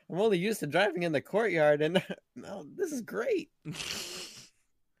 I'm only used to driving in the courtyard, and no, this is great.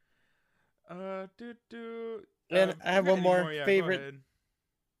 And I have one more favorite.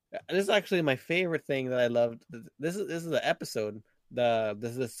 This is actually my favorite thing that I loved. This is the episode. The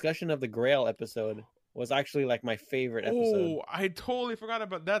discussion of the Grail episode was actually like my favorite episode. Oh, I totally forgot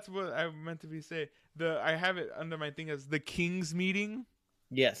about. That's what I meant to be say. I have it under my thing as the King's meeting.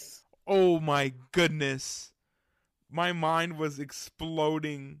 Yes. Oh my goodness, my mind was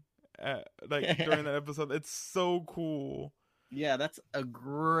exploding during that episode. It's so cool. Yeah, that's a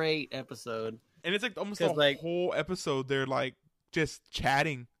great episode. And it's like almost the whole episode they're like just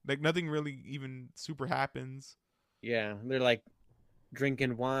chatting. Like nothing really even super happens. Yeah, they're like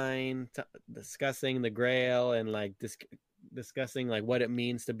drinking wine, discussing the Grail, and like discussing like what it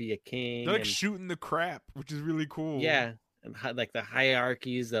means to be a king. They're like shooting the crap, which is really cool. Yeah, and like the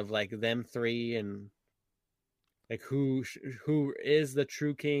hierarchies of like them three and like who is the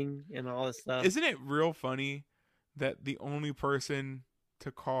true king and all this stuff. Isn't it real funny that the only person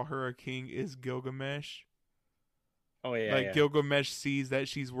to call her a king is Gilgamesh? Oh yeah. Gilgamesh sees that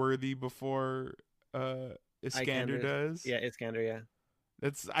she's worthy before Iskander does. Yeah, Iskander, yeah.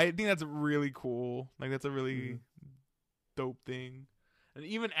 I think that's really cool. Like that's a really dope thing. And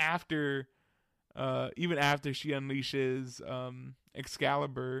even after she unleashes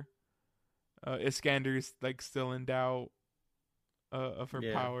Excalibur, Iskander's like still in doubt of her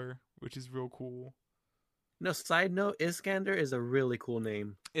power, which is real cool. No, side note, Iskander is a really cool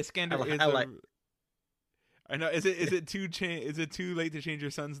name. Iskander I know. Is it too late to change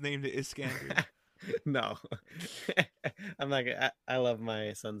your son's name to Iskander? No. I'm not gonna. I love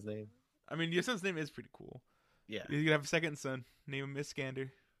my son's name. I mean, your son's name is pretty cool. Yeah. You're gonna have a second son. Name him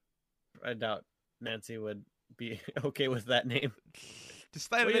Iskander. I doubt Nancy would be okay with that name. Just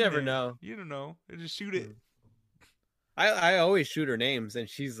slide Well, it you in never there. know. You don't know. Just shoot it. I always shoot her names, and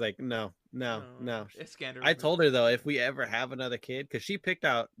she's like, no. Iskander. I told her though, if we ever have another kid, because she picked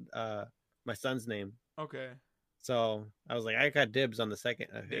out my son's name. Okay. So I was like, I got dibs on the second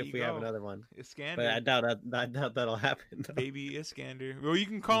There if you we go. have another one. Iskander. But I doubt that'll happen. Though. Baby Iskander. Well, you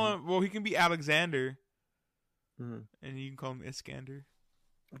can call him. Well, he can be Alexander, Mhm. and you can call him Iskander.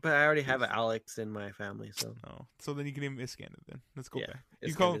 But I already have an Alex in my family, so Oh, so then you can name him Iskander. Then let's go yeah, back.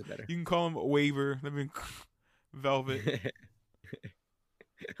 You call Iskander's better. You can call him Waver. Let me Velvet.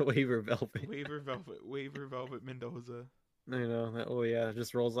 Waver Velvet. Waver Velvet Mendoza. I know. Oh yeah, it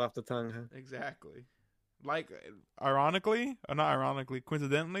just rolls off the tongue, huh? Exactly. Like, ironically, or not ironically,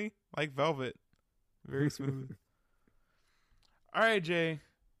 coincidentally, like Velvet. Very smooth. All right, Jay.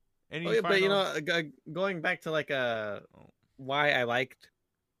 Any Oh yeah, but you final- know, going back to like why I liked.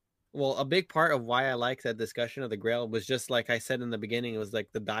 Well, a big part of why I liked that discussion of the Grail was just like I said in the beginning. It was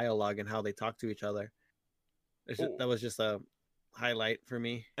like the dialogue and how they talk to each other. That was just a highlight for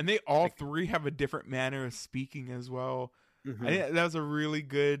me. And they all three have a different manner of speaking as well. Mhm. I think that was a really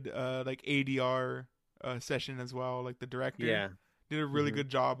good like ADR session as well. Like the director did a really good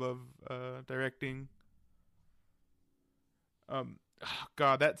job of directing.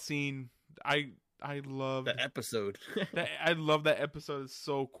 God, that scene, I love The episode. I love that episode. It's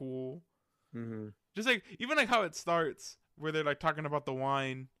so cool. Mm-hmm. Just like even like how it starts, where they're like talking about the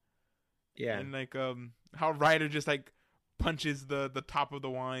wine, Yeah, and like how Ryder just like punches the top of the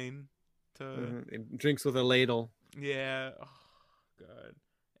wine to It drinks with a ladle. yeah, oh god,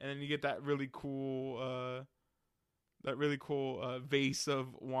 and then you get that really cool vase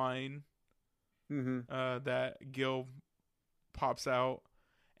of wine that Gil pops out,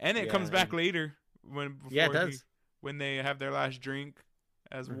 and it comes back later when they have their last drink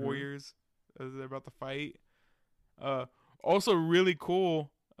as warriors as they're about to fight. Also really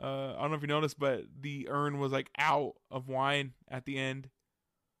cool. I don't know if you noticed, but the urn was like out of wine at the end.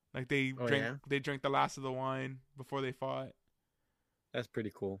 Like they drank the last of the wine before they fought. That's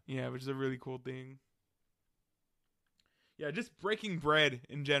pretty cool. Yeah, which is a really cool thing. Yeah, just breaking bread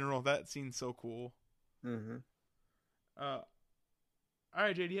in general. That scene's so cool. Mm-hmm. All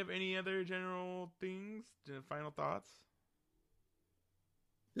right, Jay, do you have any other general things? Final thoughts?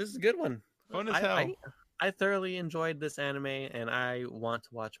 This is a good one. Fun as hell. I thoroughly enjoyed this anime, and I want to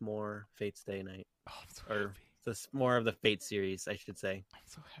watch more Fate Stay Night. Oh, I'm so happy. This more of the Fate series, I should say. I'm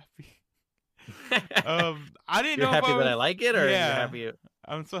so happy. I didn't You're know happy if that I like it, or Yeah. you're happy?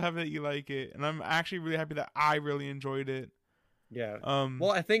 I'm so happy that you like it, and I'm actually really happy that I really enjoyed it. Yeah.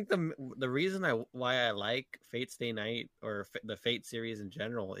 Well, I think the reason why I like Fate Stay Night or the Fate series in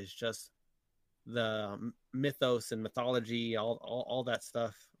general is just the mythos and mythology, all that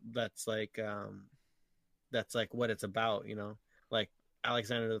stuff. That's like what it's about, you know, like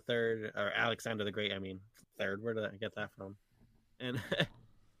Alexander the Third or Alexander the Great. I mean, third. Where did I get that from?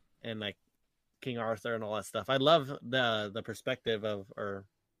 And like King Arthur and all that stuff. I love the perspective of or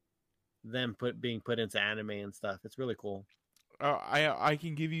them being put into anime and stuff. It's really cool. I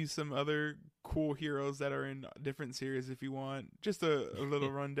can give you some other cool heroes that are in different series if you want. Just a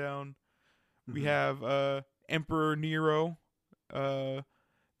little rundown. We have Emperor Nero.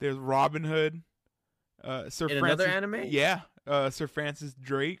 There's Robin Hood. Sir in Francis, another anime? Yeah. Sir Francis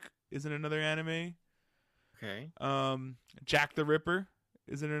Drake is in another anime. Okay. Jack the Ripper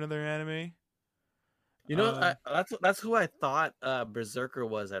is in another anime. You know, that's who I thought Berserker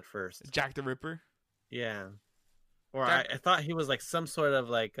was at first. Jack the Ripper. Yeah. Or I thought he was like some sort of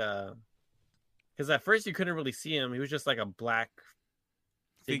like because at first you couldn't really see him. He was just like a black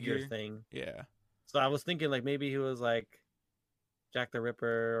figure thing. Yeah. So I was thinking like maybe he was like Jack the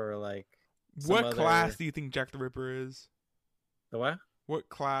Ripper or like what class do you think Jack the Ripper is? The what? What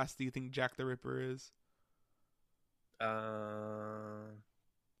class do you think Jack the Ripper is?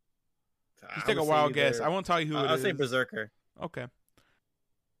 Just take a wild guess. I won't tell you who it is. I'll say Berserker. Okay.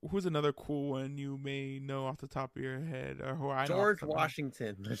 Who's another cool one you may know off the top of your head, or who I know? George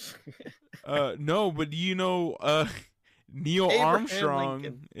Washington. No, but do you know Neil Abraham Armstrong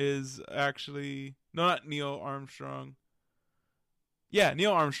Lincoln. is actually not Neil Armstrong. Yeah,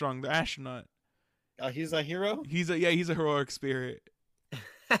 Neil Armstrong, the astronaut. He's a hero. He's a heroic spirit.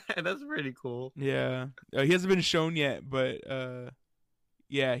 That's pretty cool. Yeah, he hasn't been shown yet, but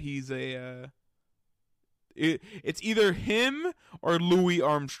yeah, he's a. It's either him or Louis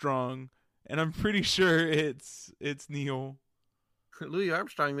Armstrong, and I'm pretty sure it's Neil. Louis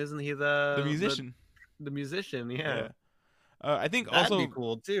Armstrong, isn't he the musician? The musician, yeah. I think That'd also be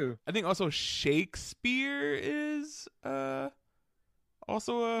cool too. I think also Shakespeare is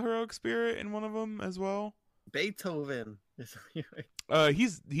also a heroic spirit in one of them as well. Beethoven.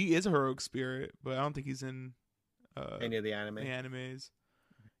 He is a heroic spirit, but I don't think he's in Any of the anime. the animes.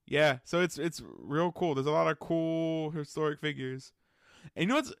 Yeah, so it's real cool. There's a lot of cool historic figures. And you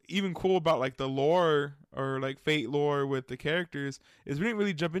know what's even cool about like the lore or like Fate lore with the characters is we didn't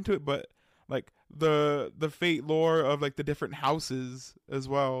really jump into it, but like the Fate lore of like the different houses as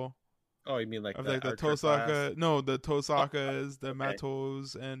well. Oh, you mean like Of the like the Archer Tosaka, class? no, the Tosakas, the Okay.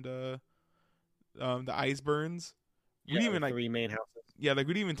 Matos, and the Iceburns. We Yeah, didn't the even like, 3 main houses. yeah, like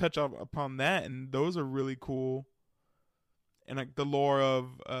we didn't even touch upon that, and those are really cool. And like the lore of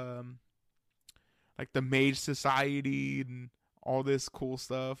like the Mage Society and all this cool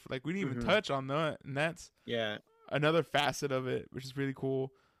stuff. Like we didn't even Mhm. touch on that, and that's Yeah. another facet of it, which is really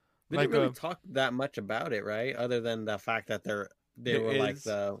cool. They Like, didn't really talk that much about it, right? Other than the fact that they There were like is.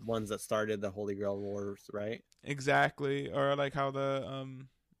 the ones that started the Holy Grail Wars, right? Exactly, or like how the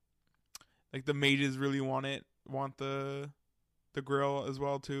like the mages really want the grill as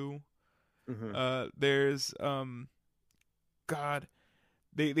well too. Mm-hmm. There's God,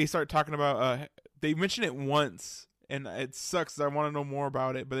 they start talking about they mention it once and it sucks 'cause I want to know more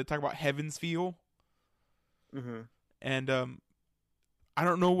about it, but they talk about Heaven's Feel. Mm-hmm. And I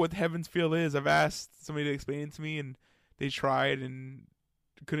don't know what Heaven's Feel is. I've asked somebody to explain it to me, and they tried and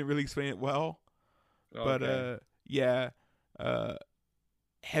couldn't really explain it well. Okay. But yeah,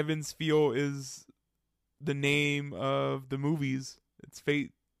 Heaven's Feel is the name of the movies. It's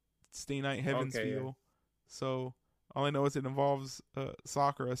Fate Stay Night Heaven's Okay, yeah. Feel. So all I know is it involves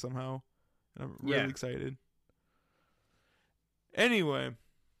Sakura somehow. And I'm really Yeah. excited. Anyway,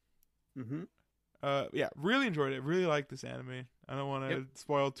 Mm-hmm. yeah, really enjoyed it. Really liked this anime. I don't want to Yep.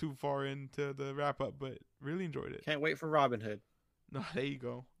 spoil too far into the wrap up, but really enjoyed it. Can't wait for Robin Hood. No, there you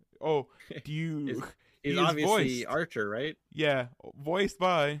go. Oh, do you? He's he is obviously voiced. Archer, right? Yeah, voiced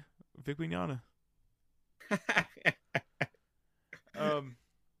by Vic Mignogna.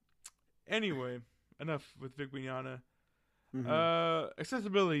 Anyway, enough with Vic Mignogna. Mhm.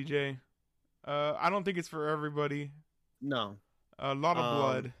 Accessibility, Jay. I don't think it's for everybody. No, A lot of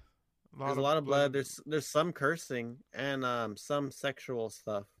blood. there's a lot of blood. There's some cursing and some sexual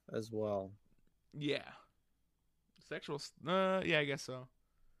stuff as well. Yeah. Sexual. Yeah, I guess so.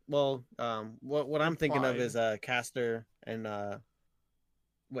 Well, what I'm thinking of Implied. is Castor and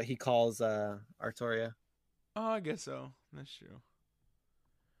what he calls Artoria. Oh, I guess so. That's true.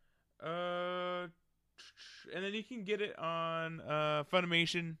 And then you can get it on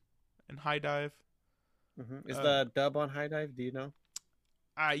Funimation and High Dive. Mm-hmm. Is the dub on High Dive? Do you know?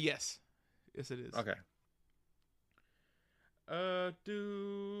 Yes, it is. Okay.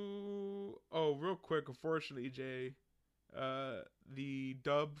 Real quick, unfortunately, Jay, the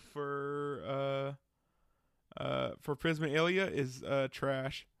dub for Prisma Aelia is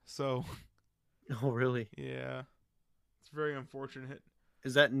trash. So Oh, really? yeah, it's very unfortunate.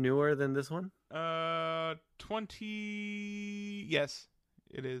 Is that newer than this one? 20. Yes,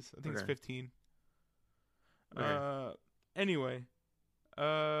 it is. I think it's Okay. 15. Okay. Anyway,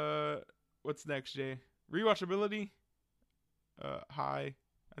 what's next, Jay? Rewatchability. High.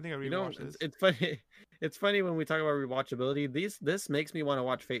 I think I rewatched this. It's funny. It's funny when we talk about rewatchability. This makes me want to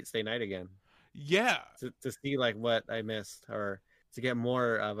watch Fate Stay Night again Yeah. to see like what I missed or to get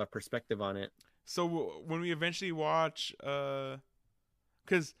more of a perspective on it. So when we eventually watch, because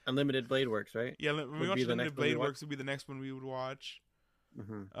Unlimited Blade Works, right? yeah, when we Would watch be the Limited next one we Blade watch? Works would be the next one we would watch.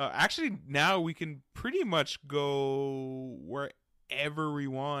 Mm-hmm. Actually, now we can pretty much go wherever we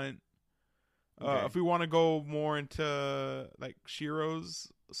want. Okay. If we want to go more into like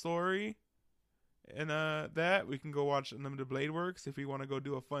Shiro's story and that, we can go watch Unlimited Blade Works. If we want to go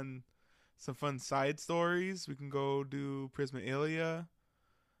do some fun side stories, we can go do Prisma Aelia.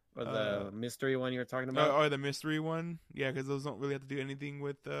 Or the mystery one you were talking about? Or the mystery one. Yeah, because those don't really have to do anything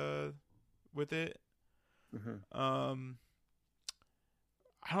with it. Mm-hmm.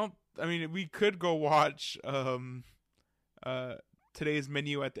 I mean, we could go watch Today's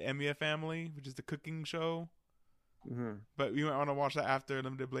Menu at the Emiya Family, which is the cooking show. Mm-hmm. But we might want to watch that after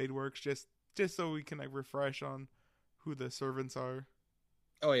Limited Blade Works, just so we can like refresh on who the servants are.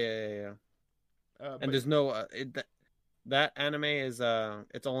 Oh yeah. And but there's no that anime is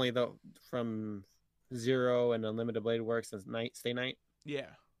it's only from Zero and Unlimited Blade Works and Stay Night. yeah,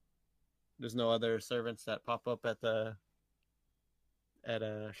 There's no other servants that pop up at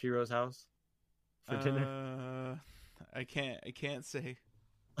Shiro's house for dinner. I can't say.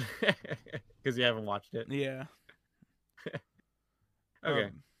 Because you haven't watched it. Yeah.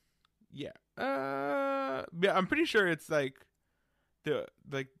 Okay. Yeah. Yeah, I'm pretty sure it's like the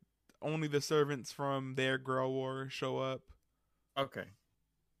like only the servants from their Girl War show up. Okay.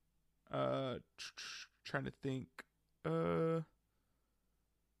 Trying to think.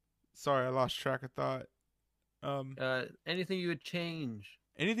 Sorry, I lost track of thought. Anything you would change?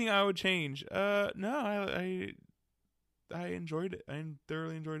 Anything I would change? No, I enjoyed it. I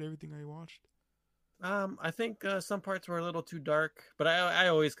thoroughly enjoyed everything I watched. I think some parts were a little too dark, but I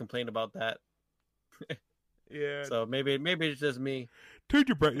always complain about that. Yeah. So maybe it's just me. Turn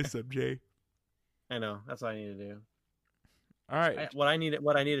your brightness up, Jay. I know that's what I need to do. All right. What I need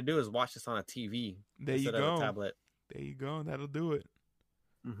to do is watch this on a TV there you instead go. of a tablet. There you go. That'll do it.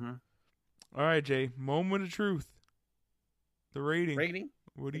 Mm-hmm. All right, Jay. Moment of truth. The rating. Rating?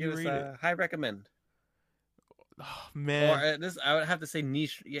 What do you rate it? High recommend. Oh, man. Or this, I would have to say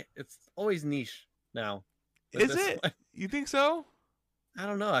niche. Yeah, it's always niche now. Is it? One. You think so? I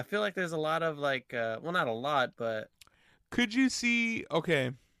don't know. I feel like there's a lot of like, well, not a lot, but could you see?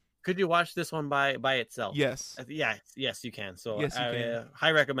 Okay. Could you watch this one by itself? Yes. Yes, you can. So yes, you can.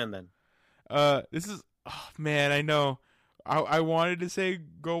 High recommend then. This is, oh, man, I know. I wanted to say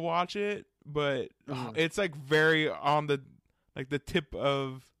go watch it, but it's like very on the tip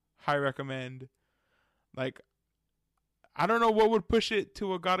of high recommend. Like, I don't know what would push it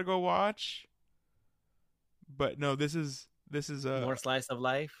to a gotta go watch, but no, this is more slice of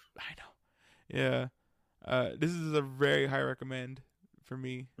life. I know. Yeah. This is a very high recommend for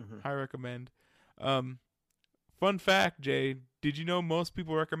me. Mm-hmm. High recommend. Fun fact, Jay, did you know most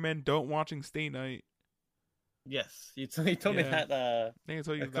people recommend don't watching Stay Night? Yes, you told me that. I think I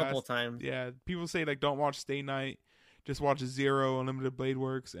told you a couple of times. Yeah, people say like don't watch Stay Night, just watch Zero, Unlimited Blade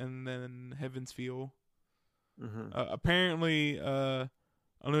Works, and then Heaven's Feel. Mm-hmm. Apparently,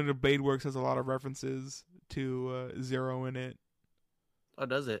 Unlimited Blade Works has a lot of references to Zero in it. Oh,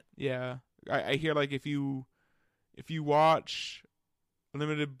 does it? Yeah, I hear like if you watch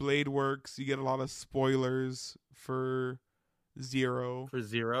Unlimited Blade Works, you get a lot of spoilers for Zero. For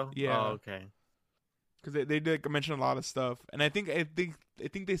Zero? Yeah. Oh, okay. Because they did mention a lot of stuff, and I think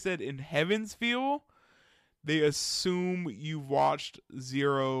they said in Heaven's Feel, they assume you've watched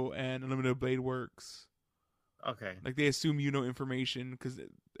Zero and Unlimited Blade Works. Okay. Like they assume you know information because it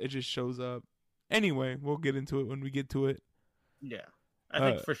just shows up. Anyway, we'll get into it when we get to it. Yeah,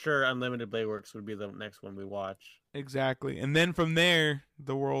 I think for sure Unlimited Blade Works would be the next one we watch. Exactly, and then from there,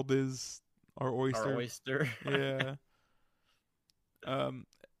 the world is our oyster. Our oyster. Yeah.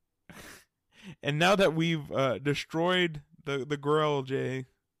 And now that we've destroyed the Grail, Jay.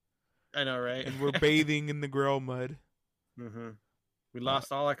 I know, right? And we're bathing in the Grail mud. Mm-hmm. We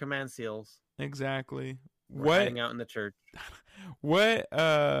lost all our command seals. Exactly. We're hiding out in the church. What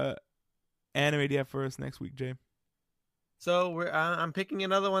anime do you have for us next week, Jay? So I'm picking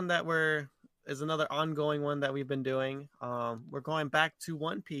another one that is another ongoing one that we've been doing. We're going back to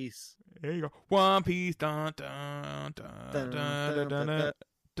One Piece. There you go. One Piece. Dun dun dun dun dun dun dun.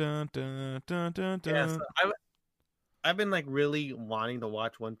 Dun, dun, dun, dun, dun. Yeah, so I've been like really wanting to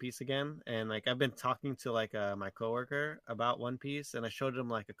watch One Piece again, and like I've been talking to like my coworker about One Piece, and I showed him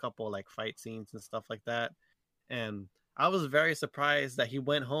like a couple like fight scenes and stuff like that, and I was very surprised that he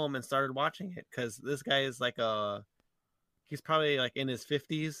went home and started watching it because this guy is like he's probably like in his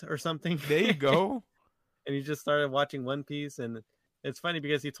 50s or something. There you go. And he just started watching One Piece, and it's funny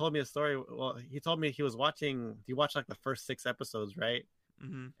because he told me a story. Well, he told me he watched like the first 6 episodes, right?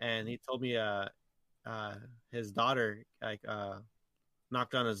 Mm-hmm. And he told me his daughter like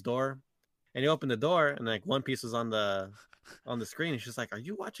knocked on his door, and he opened the door, and like One Piece was on the screen, and she's like, "Are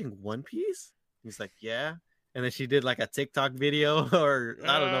you watching One Piece?" He's like, "Yeah." And then she did like a TikTok video, or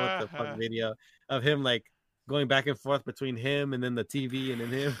I don't know what the fuck video, of him like going back and forth between him and then the TV and then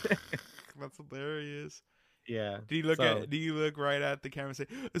him. That's hilarious. Yeah. Do you look right at the camera and say,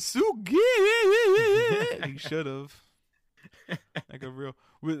 "Sugi"? He should have. Like a real.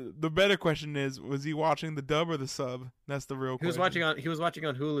 The better question is, was he watching the dub or the sub? That's the real question. He was watching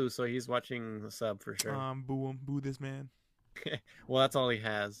on Hulu, so he's watching the sub for sure. Boo him, boo this man. Well, that's all he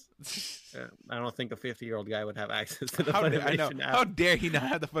has. I don't think a 50-year-old guy would have access to the Funimation app. How dare he not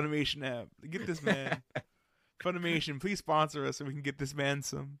have the Funimation app? Get this man. Funimation, please sponsor us so we can get this man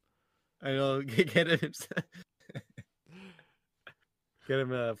some. I know, get him. Get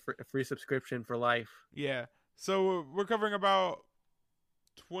him a free subscription for life. Yeah. So we're covering about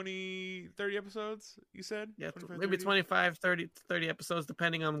 20, 30 episodes, you said? Yeah, maybe 25, 30 episodes,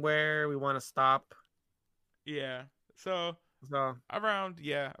 depending on where we want to stop. Yeah. So around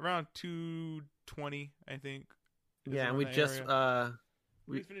 220, I think. Yeah, and we just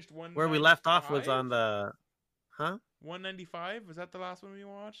we finished one. Where we left off was on the 195. Was that the last one we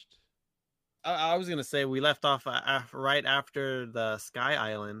watched? I was gonna say we left off right after the Sky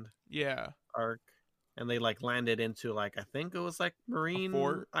Island Yeah. arc, and they like landed into like I think it was like Marine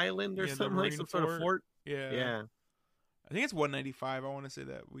fort. Island or Yeah, the something, like Marine some sort of fort. fort. Yeah. Yeah. I think it's 195. I want to say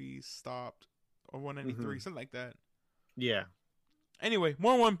that we stopped, or 193, something like that. Yeah. Anyway,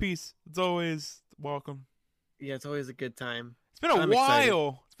 more One Piece. It's always welcome. Yeah, it's always a good time. It's been a while.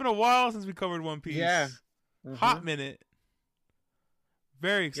 Excited. It's been a while since we covered One Piece. Yeah. Hot minute.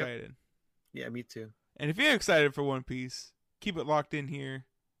 Very excited. Yep. Yeah, me too. And if you're excited for One Piece, keep it locked in here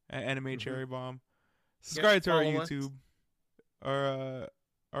at Anime Cherry Bomb. Subscribe to our YouTube, our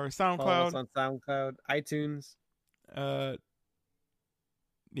SoundCloud. Follow us on SoundCloud, iTunes.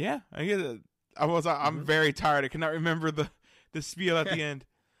 Yeah, I guess I'm very tired. I cannot remember the spiel at the end.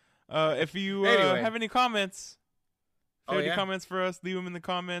 If you have any comments, comments for us, leave them in the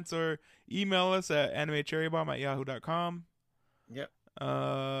comments or email us at animecherrybomb@yahoo.com. Yep.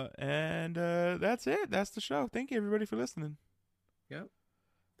 And that's it. That's the show. Thank you everybody for listening. Yep.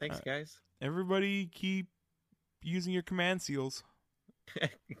 Thanks, guys. Everybody keep using your command seals.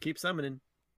 Keep summoning.